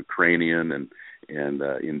Russian and Ukrainian and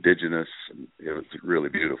indigenous. It was really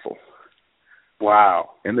beautiful.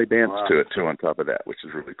 Wow. And they danced to it, too, on top of that, which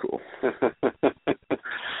is really cool.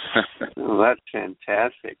 Well, that's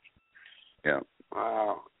fantastic. Yeah.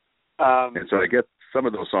 Wow. And so I guess some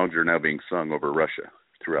of those songs are now being sung over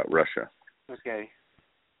throughout Russia. Okay.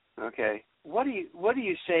 What do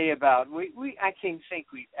you say about I think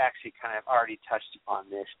we've actually kind of already touched upon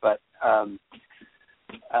this, but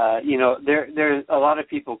there's a lot of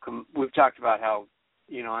people. We've talked about how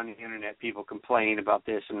on the internet people complain about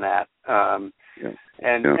this and that, and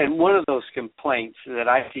one of those complaints that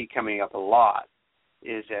I see coming up a lot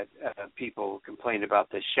is that people complain about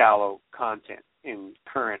the shallow content in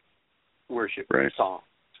current worship songs.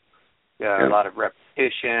 A lot of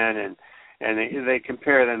repetition and they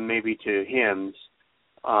compare them maybe to hymns,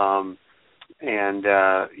 and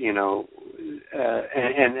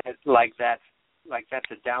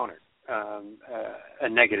that's a downer, a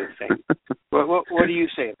negative thing. What do you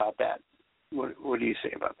say about that? What do you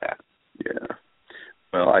say about that? Yeah.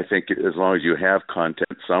 Well, I think as long as you have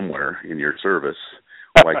content somewhere in your service,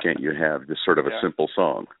 why can't you have just sort of a simple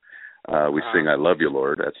song? We sing "I Love You,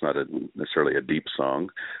 Lord." That's not necessarily a deep song.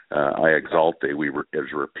 "I Exalt Thee," it was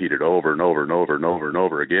repeated over and over and over and over and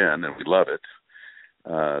over again, and we love it.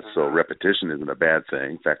 So repetition isn't a bad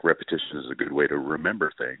thing. In fact, repetition is a good way to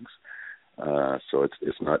remember things. So it's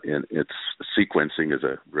sequencing is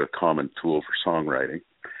a real common tool for songwriting.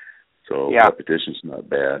 So repetition's not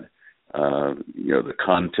bad. The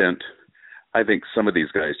content, I think some of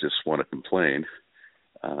these guys just want to complain.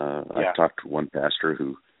 I've talked to one pastor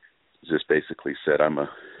who just basically said, I'm a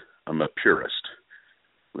purist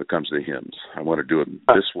when it comes to hymns. I want to do it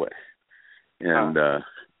this way. And,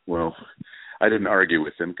 I didn't argue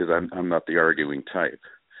with him because I'm not the arguing type.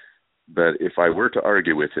 But if I were to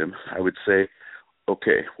argue with him, I would say,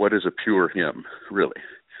 okay, what is a pure hymn, really?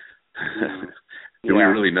 Do we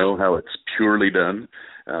really know how it's purely done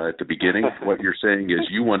at the beginning? What you're saying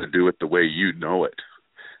is you want to do it the way you know it.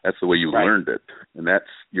 That's the way you learned it, and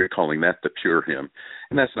you're calling that the pure hymn,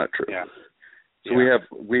 and that's not true. Yeah. So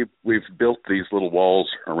we've built these little walls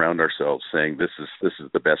around ourselves, saying this is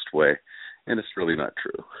the best way, and it's really not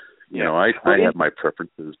true. I have my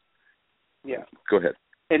preferences. Yeah. Go ahead.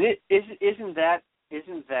 And isn't that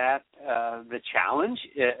the challenge?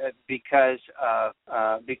 Because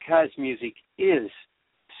music is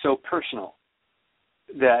so personal,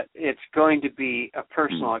 that it's going to be a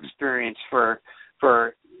personal experience for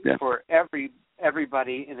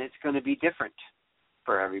everybody, and it's going to be different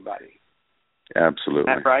for everybody.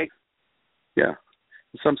 Absolutely. Is that right? Yeah.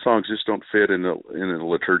 Some songs just don't fit in a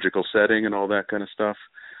liturgical setting and all that kind of stuff.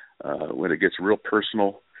 When it gets real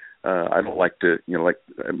personal, I don't like to, I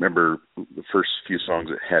remember the first few songs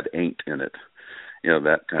that had "ain't" in it,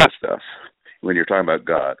 that kind of stuff. When you're talking about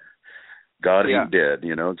God ain't dead,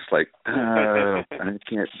 it's like, I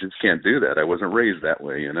can't do that. I wasn't raised that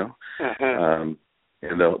way, And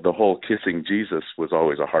the whole kissing Jesus was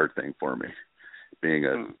always a hard thing for me, being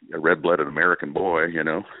a red-blooded American boy,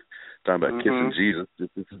 talking about kissing Jesus.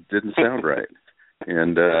 It didn't sound right.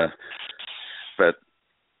 And but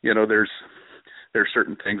you know, there's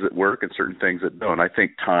certain things that work and certain things that don't. I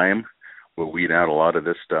think time will weed out a lot of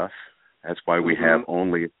this stuff. That's why we have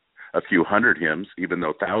only a few hundred hymns, even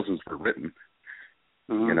though thousands were written.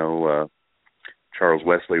 You know, Charles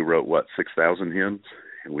Wesley wrote 6,000 hymns,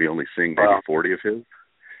 and we only sing maybe 40 of his.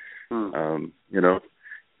 You know,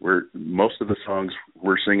 most of the songs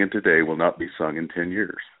we're singing today will not be sung in 10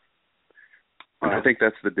 years. And I think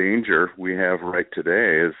that's the danger we have right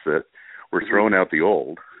today, is that we're throwing out the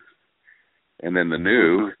old, and then the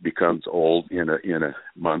new becomes old in a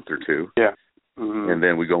month or two. Yeah. And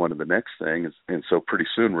then we go on to the next thing, and so pretty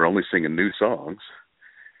soon we're only singing new songs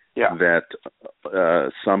that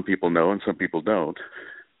some people know and some people don't.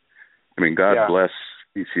 I mean, God bless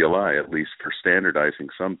ECLI at least for standardizing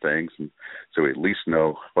some things, and so we at least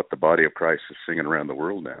know what the body of Christ is singing around the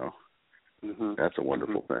world now. That's a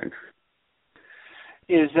wonderful thing.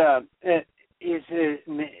 Is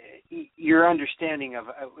your understanding of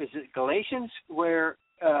is it Galatians where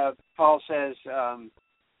Paul says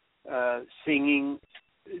singing,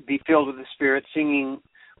 be filled with the Spirit, singing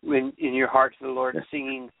when in your heart to the Lord,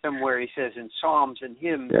 singing somewhere he says in Psalms and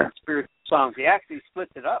hymns and spiritual songs. He actually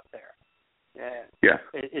splits it up there.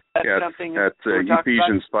 Is that something that's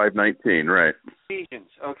Ephesians 5:19, right? Ephesians,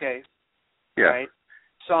 okay. Right.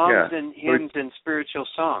 Songs and hymns and spiritual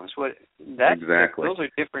songs. Exactly. Those are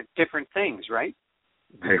different things, right?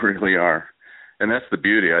 They really are. And that's the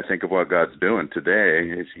beauty, I think, of what God's doing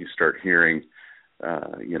today, is you start hearing,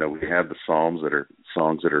 you know, we have the Psalms that are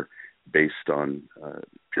songs that are based on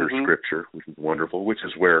pure Scripture, which is wonderful, which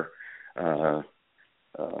is where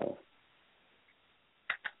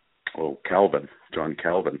John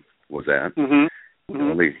Calvin was at.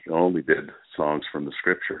 He only did songs from the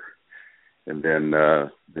Scripture. And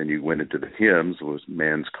then you went into the hymns, was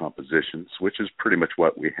man's compositions, which is pretty much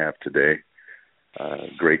what we have today.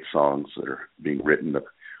 Great songs that are being written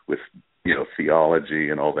with, you know, theology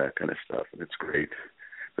and all that kind of stuff, and it's great.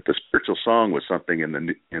 But the spiritual song was something in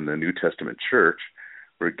the New Testament church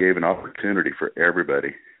where it gave an opportunity for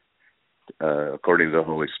everybody, according to the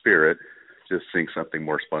Holy Spirit, to sing something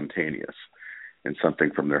more spontaneous and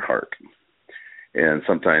something from their heart, and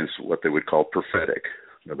sometimes what they would call prophetic.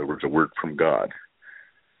 In other words, a word from God.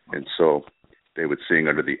 And so they would sing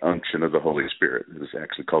under the unction of the Holy Spirit. It was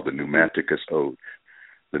actually called the Pneumaticus Ode,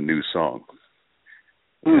 the new song,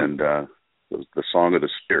 and the song of the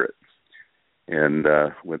Spirit. And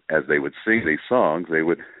as they would sing these songs, they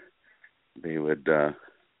would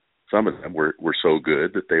some of them were so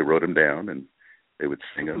good that they wrote them down, and they would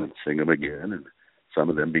sing them again, and some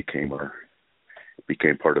of them became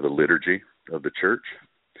part of the liturgy of the church.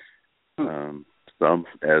 Some,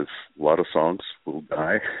 as a lot of songs, will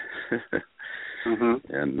die.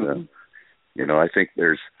 And you know, I think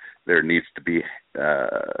there needs to be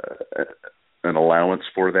an allowance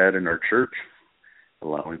for that in our church,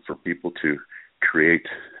 allowing for people to create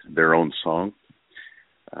their own song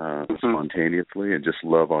spontaneously and just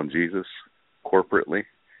love on Jesus corporately.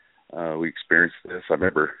 We experienced this. I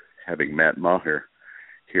remember having Matt Maher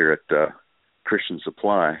here at Christian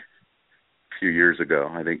Supply a few years ago.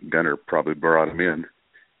 I think Gunnar probably brought him in,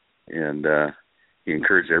 and he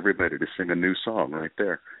encouraged everybody to sing a new song right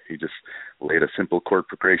there. He just laid a simple chord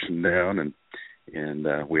progression down, and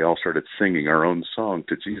we all started singing our own song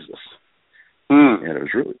to Jesus. And it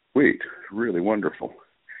was really sweet, really wonderful.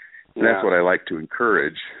 And that's what I like to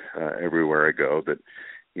encourage everywhere I go, that,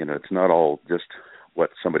 you know, it's not all just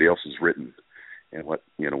what somebody else has written and what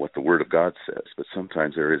the Word of God says, but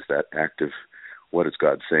sometimes there is that active, what is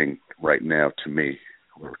God saying right now to me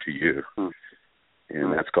or to you?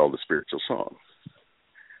 And that's called the spiritual song.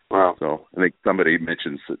 Wow. So I think somebody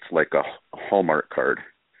mentions it's like a Hallmark card,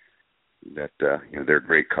 that you know, they're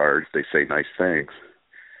great cards, they say nice things,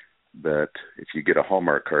 but if you get a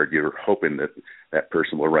Hallmark card, you're hoping that that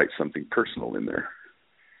person will write something personal in there.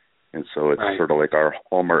 And so it's sort of like our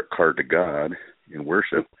Hallmark card to God in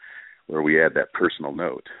worship, where we add that personal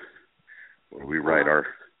note, where we write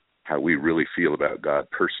how we really feel about God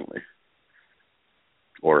personally,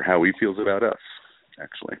 or how He feels about us,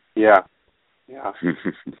 actually. Yeah.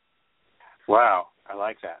 Wow, I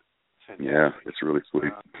like that. Fantastic. Yeah, it's really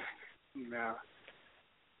sweet.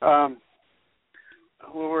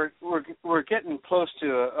 Well, we're getting close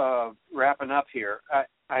to wrapping up here.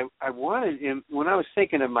 I wanted, when I was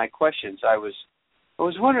thinking of my questions, I was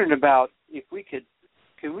wondering about if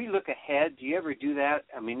can we look ahead? Do you ever do that?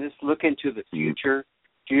 I mean, just look into the future.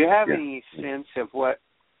 Do you have any sense of what,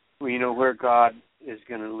 you know, where God is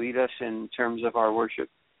going to lead us in terms of our worship?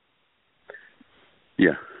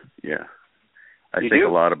 Yeah. I think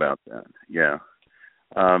a lot about that. Yeah.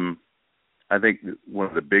 I think one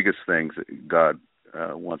of the biggest things that God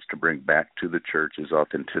wants to bring back to the church is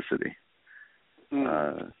authenticity.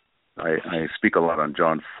 I speak a lot on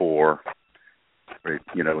John 4, right,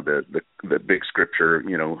 the big scripture,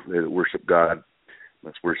 worship God,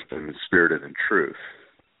 let's worship Him in spirit and in truth.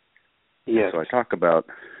 Yes. So I talk about,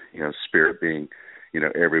 spirit being,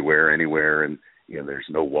 everywhere, anywhere, and, there's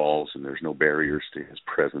no walls and there's no barriers to His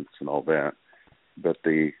presence and all that. But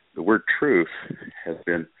the word truth has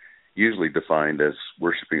been usually defined as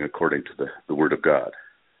worshiping according to the Word of God.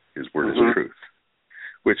 His Word is truth,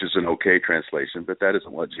 which is an okay translation, but that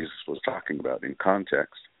isn't what Jesus was talking about in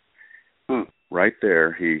context. Right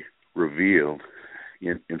there, He revealed,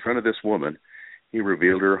 in front of this woman, He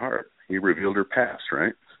revealed her heart. He revealed her past,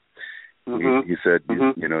 right? He said,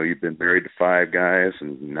 you've been married to 5 guys,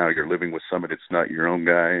 and now you're living with somebody that's not your own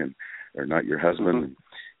guy, or not your husband.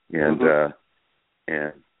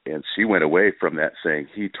 And she went away from that saying,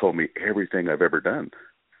 He told me everything I've ever done,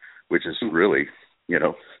 which is really,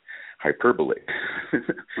 hyperbole,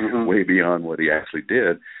 way beyond what He actually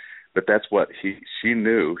did. But that's what she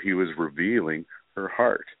knew. He was revealing her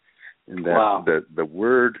heart. And that the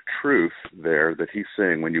word truth there that He's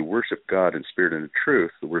saying, when you worship God in spirit and in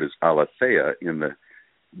truth, the word is aletheia in the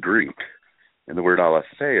Greek. And the word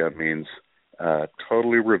aletheia means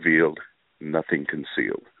totally revealed, nothing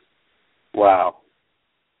concealed. Wow.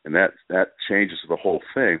 And that changes the whole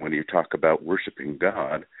thing. When you talk about worshiping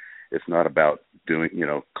God, it's not about doing,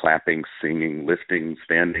 clapping, singing, lifting,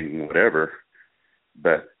 standing, whatever,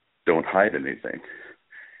 but don't hide anything.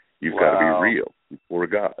 You've got to be real before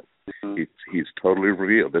God. He's totally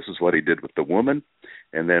revealed. This is what He did with the woman.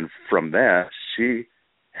 And then from that, she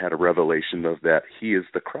had a revelation of that He is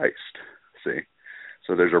the Christ. See?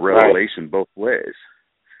 So there's a revelation both ways.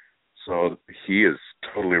 So He is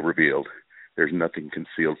totally revealed. There's nothing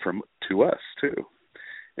concealed to us, too.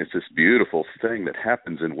 It's this beautiful thing that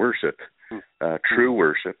happens in worship. True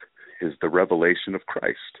worship is the revelation of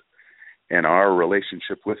Christ and our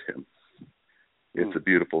relationship with Him. It's a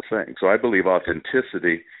beautiful thing. So I believe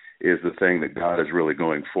authenticity is the thing that God is really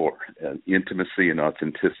going for. And intimacy and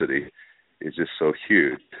authenticity is just so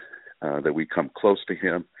huge that we come close to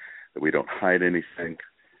Him, that we don't hide anything,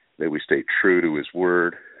 that we stay true to His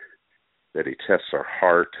word, that He tests our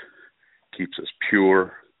heart, keeps us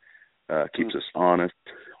pure, keeps us honest,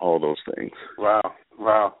 all those things. Wow.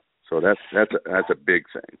 So that's a big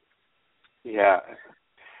thing. Yeah.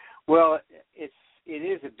 Well, it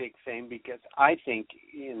is a big thing because I think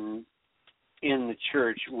in the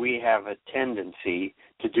church we have a tendency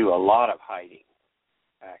to do a lot of hiding,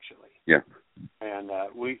 actually. Yeah. And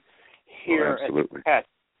we here at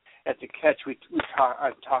the Catch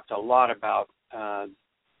I've talked a lot about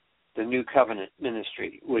the New Covenant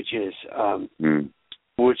ministry, which is the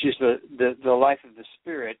life of the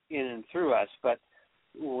Spirit in and through us. But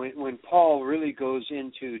when Paul really goes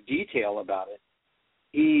into detail about it,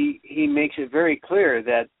 he makes it very clear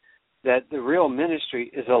that the real ministry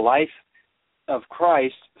is a life of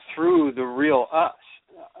Christ through the real us.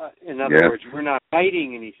 In other words, we're not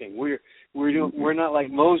hiding anything. We're not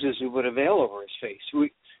like Moses who put a veil over his face.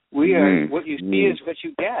 We are what you see is what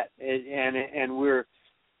you get, and we're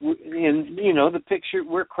in the picture.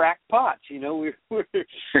 We're crackpots. We're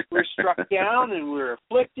struck down and we're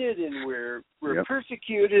afflicted and we're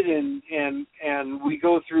persecuted and we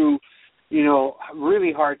go through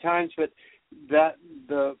really hard times. But that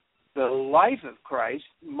the life of Christ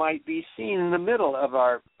might be seen in the middle of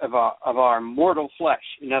our mortal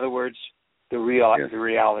flesh. In other words, the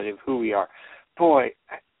reality of who we are. Boy,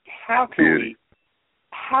 how can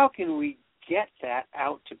we get that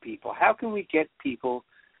out to people? How can we get people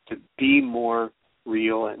to be more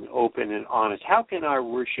real and open and honest? How can our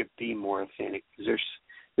worship be more authentic? Is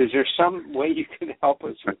there some way you can help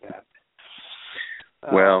us with that?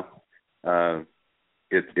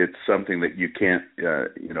 It's something that you can't,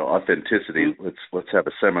 authenticity. Let's have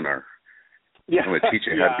a seminar. Yeah. I'm going to teach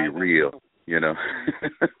you how to be real.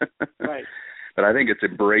 Right. But I think it's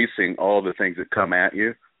embracing all the things that come at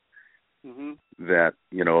you. That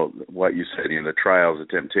what you said, the trials, the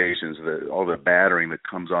temptations, all the battering that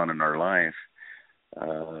comes on in our life.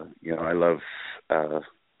 I love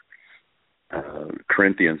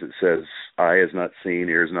Corinthians. It says, "Eye has not seen,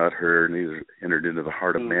 ear has not heard, neither entered into the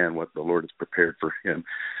heart of man what the Lord has prepared for him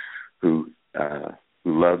who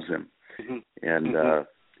loves Him." And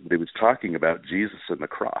he was talking about Jesus and the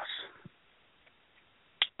cross.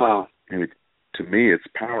 Wow. And to me, it's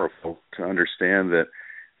powerful to understand that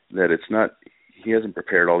it's not, He hasn't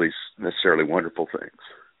prepared all these necessarily wonderful things,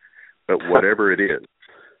 but whatever it is,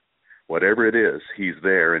 He's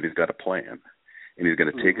there and He's got a plan. and He's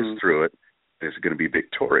going to take us through it. And it's going to be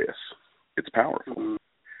victorious. It's powerful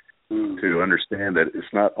to understand that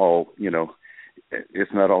it's not all,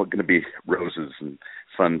 it's not all going to be roses and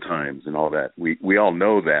fun times and all that. We all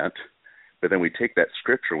know that, but then we take that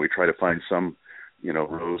scripture, we try to find some,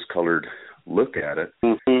 rose-colored look at it.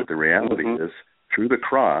 But the reality is, through the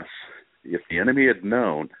cross, if the enemy had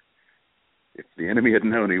known,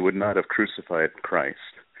 he would not have crucified Christ.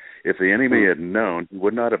 If the enemy had known, he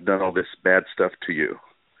would not have done all this bad stuff to you,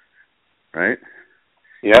 right?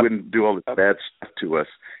 He wouldn't do all this bad stuff to us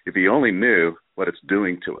if he only knew what it's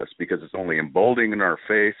doing to us, because it's only emboldening our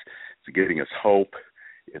faith, it's giving us hope,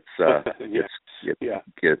 it's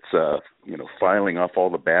filing off all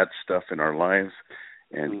the bad stuff in our lives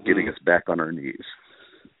and getting us back on our knees.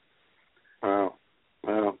 Wow.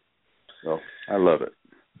 So I love it.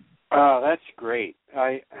 Oh, that's great.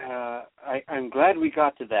 I'm glad we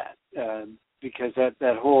got to that because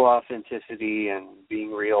that whole authenticity and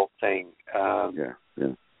being real thing.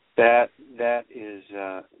 That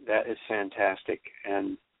is fantastic,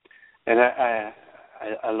 and I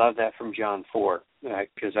love that from John 4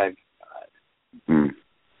 because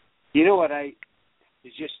you know what I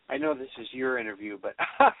know this is your interview, but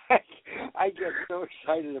I get so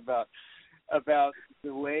excited about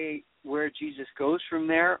the way where Jesus goes from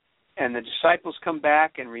there, and the disciples come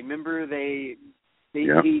back and remember they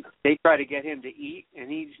try to get him to eat, and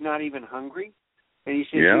he's not even hungry, and he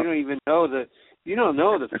says, you don't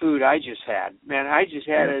know the food I just had, man. I just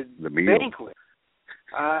had a banquet,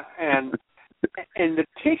 and the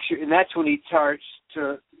picture, and that's when he starts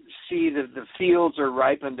to see that the fields are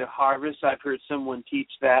ripened to harvest. I've heard someone teach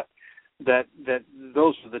that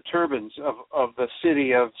those were the turbans of the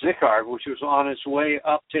city of Sychar, which was on its way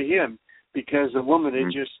up to him because the woman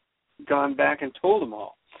had just gone back and told them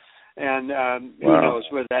all. And who knows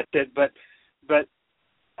where that did. But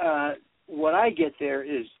what I get there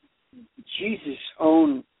is Jesus'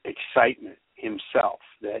 own excitement himself,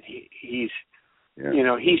 that he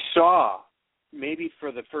saw maybe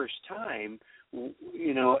for the first time,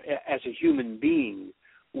 as a human being,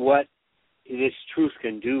 what this truth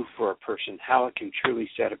can do for a person, how it can truly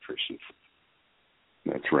set a person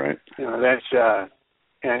free. That's right. That's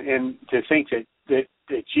and to think that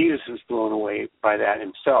Jesus was blown away by that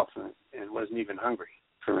himself and wasn't even hungry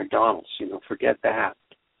for McDonald's. Forget that.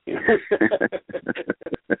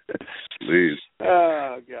 Please.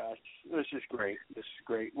 Oh gosh, this is great.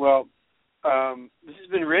 Well, this has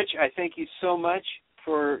been Rich. I thank you so much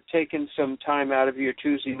for taking some time out of your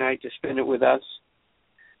Tuesday night to spend it with us.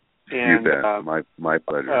 And, you bet. My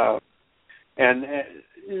pleasure. And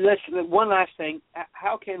one last thing.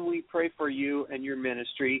 How can we pray for you and your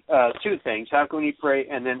ministry? Two things. How can we pray,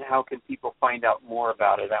 and then how can people find out more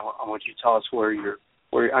about it? I want you to tell us where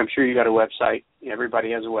I'm sure you got a website.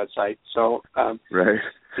 Everybody has a website. So right.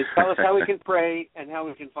 Just tell us how we can pray and how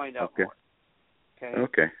we can find out more.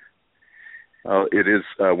 Okay. It is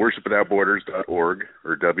worshipwithoutborders.org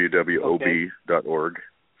or wwob.org.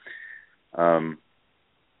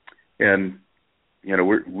 And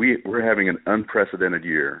we're having an unprecedented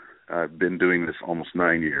year. I've been doing this almost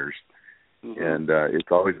 9 years, and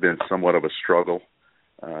it's always been somewhat of a struggle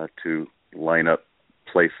to line up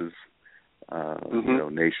places,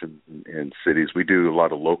 nations and cities. We do a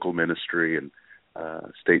lot of local ministry and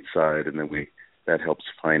stateside, and then that helps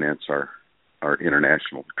finance our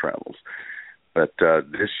international travels. But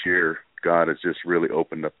this year, God has just really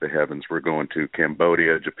opened up the heavens. We're going to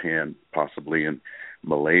Cambodia, Japan, possibly in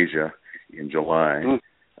Malaysia in July.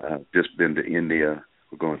 Just been to India.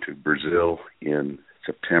 We're going to Brazil in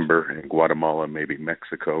September, and Guatemala, maybe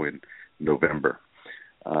Mexico in November.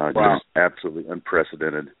 Just absolutely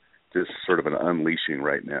unprecedented. Just sort of an unleashing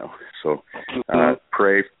right now. So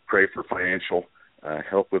pray for financial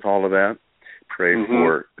help with all of that. Pray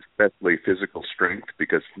for especially physical strength,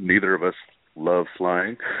 because neither of us love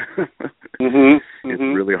flying. It's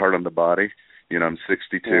really hard on the body. I'm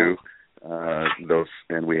 62.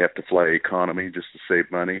 And we have to fly economy just to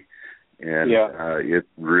save money. And it's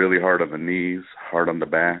really hard on the knees, hard on the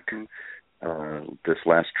back. This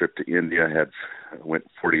last trip to India went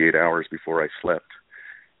 48 hours before I slept.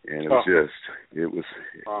 And it was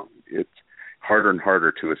it's harder and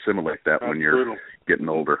harder to assimilate that when you're getting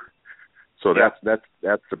older. So that's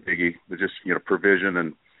the biggie. Just provision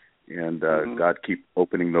and God keep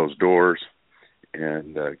opening those doors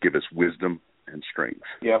and give us wisdom and strength.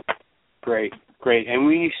 Yep. Great. And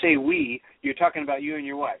when you say we, you're talking about you and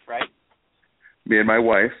your wife, right? Me and my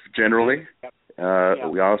wife, generally. Yep.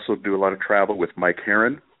 We also do a lot of travel with Mike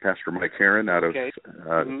Herron, Pastor Mike Herron out of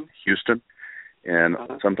Houston. And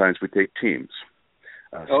sometimes we take teams,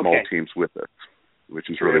 small teams with us, which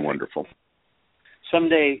is really wonderful.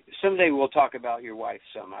 someday we'll talk about your wife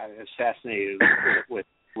some. I was fascinated with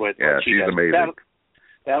what she she's does. amazing.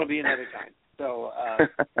 That'll be another time. So,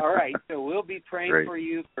 all right. So we'll be praying Great. for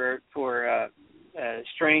you for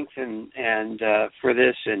strength and for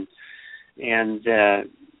this and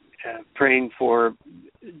praying for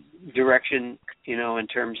direction, in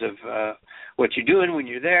terms of what you're doing when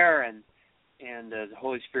you're there, and the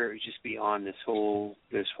Holy Spirit would just be on this whole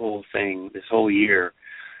thing, this whole year,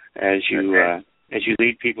 as you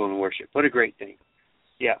lead people in worship. What a great thing!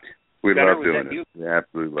 Yeah, We Gunnar, love doing it. We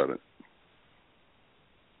absolutely love it.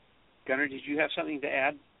 Gunnar, did you have something to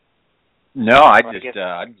add? No, I just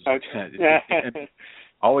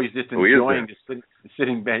always just enjoying just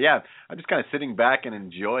sitting back. Yeah, I'm just kind of sitting back and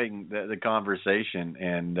enjoying the conversation,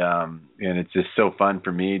 and it's just so fun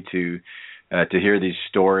for me to hear these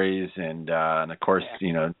stories, and of course,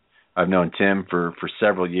 I've known Tim for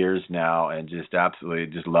several years now, and just absolutely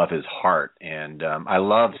just love his heart, and I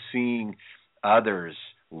love seeing others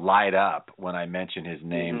light up when I mention his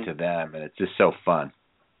name to them, and it's just so fun.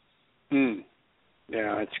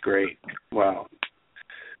 Yeah, it's great. Wow.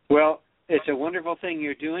 Well, it's a wonderful thing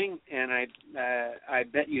you're doing, and I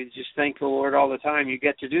bet you just thank the Lord all the time you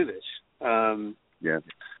get to do this. Yeah,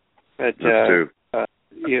 but that's true.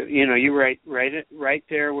 You're right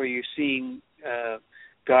there where you're seeing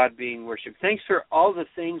God being worshipped. Thanks for all the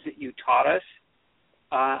things that you taught us.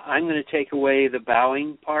 I'm going to take away the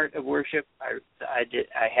bowing part of worship. I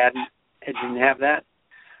didn't have that.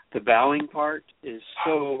 The bowing part is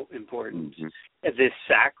so important. This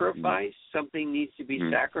sacrifice, something needs to be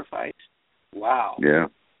sacrificed. Wow. Yeah.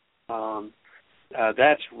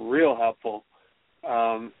 That's real helpful.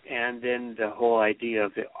 And then the whole idea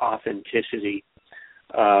of the authenticity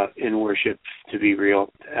in worship, to be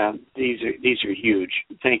real. These are huge.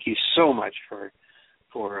 Thank you so much for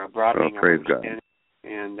broadening our understanding.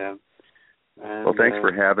 And well, thanks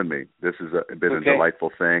for having me. This has been a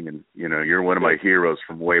delightful thing, and you're one of my heroes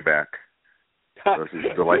from way back. So this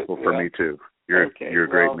is delightful for me too. You're a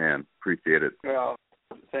great man. Appreciate it. Well,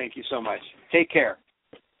 thank you so much. Take care.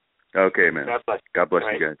 Okay, man. God bless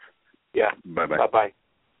you guys. Yeah. Bye-bye. Bye-bye.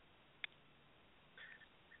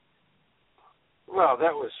 Well,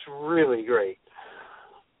 that was really great.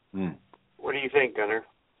 What do you think, Gunnar?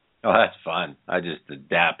 Oh, that's fun. The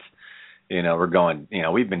depth. We're going,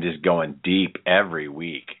 we've been just going deep every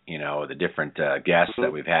week, the different guests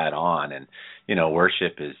that we've had on. And,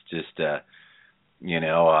 worship is just, that,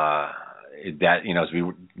 as we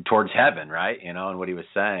towards heaven, right? And what he was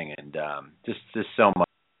saying. And just so much.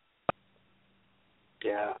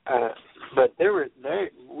 Yeah. But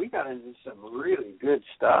we got into some really good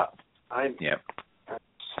stuff. I'm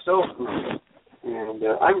so good. And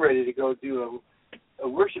I'm ready to go do a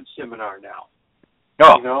worship seminar now.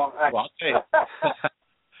 Oh, well,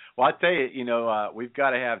 I'll tell you. We've got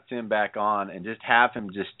to have Tim back on and just have him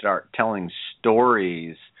just start telling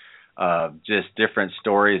stories of just different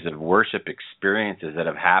stories of worship experiences that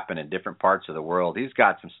have happened in different parts of the world. He's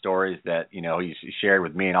got some stories that, he shared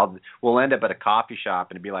with me, and we'll end up at a coffee shop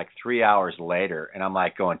and it'll be like 3 hours later, and I'm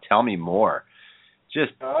like going, tell me more.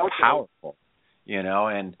 Just powerful.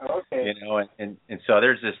 And so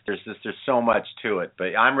there's so much to it,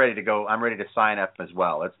 but I'm ready to go. I'm ready to sign up as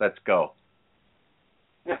well. Let's go.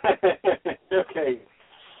 Okay.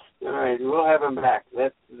 All right. We'll have him back.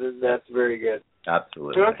 That's very good.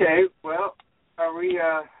 Absolutely. Okay. Well, are we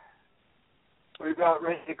about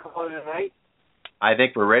ready to call it a night? I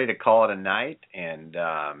think we're ready to call it a night, and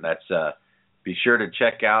that's be sure to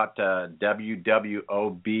check out wwob.org,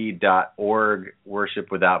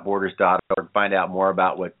 worshipwithoutborders.org. Find out more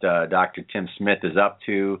about what Dr. Tim Smith is up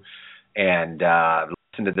to, and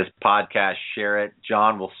listen to this podcast, share it.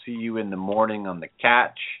 John, we'll see you in the morning on the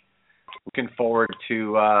Catch. Looking forward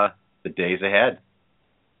to the days ahead.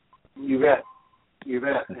 You bet.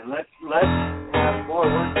 And let's have more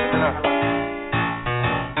worship in our lives.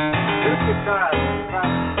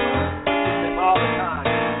 All the time.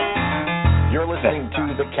 You're listening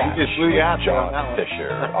to The Catch with John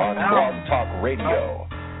Fisher on Blog Talk Radio,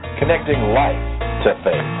 connecting life to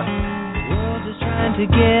faith. The world is trying to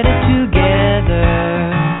get it together,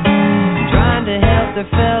 trying to help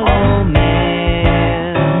their fellow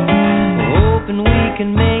man, hoping we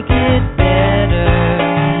can make it better.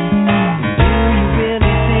 Do you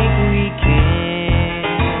really think we can?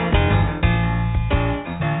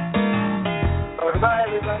 Bye,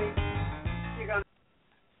 everybody.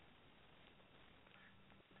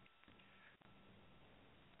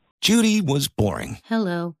 Judy was boring.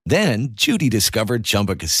 Hello. Then Judy discovered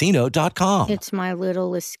ChumbaCasino.com. It's my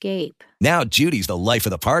little escape. Now Judy's the life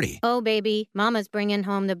of the party. Oh, baby, mama's bringing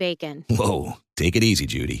home the bacon. Whoa, take it easy,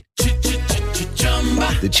 Judy.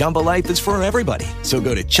 The Chumba life is for everybody. So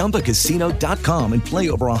go to ChumbaCasino.com and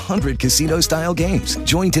play over 100 casino-style games.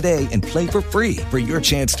 Join today and play for free for your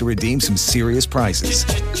chance to redeem some serious prizes.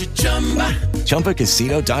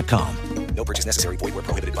 ChumbaCasino.com. No purchase necessary. Void where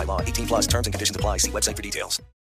prohibited by law. 18+ terms and conditions apply. See website for details.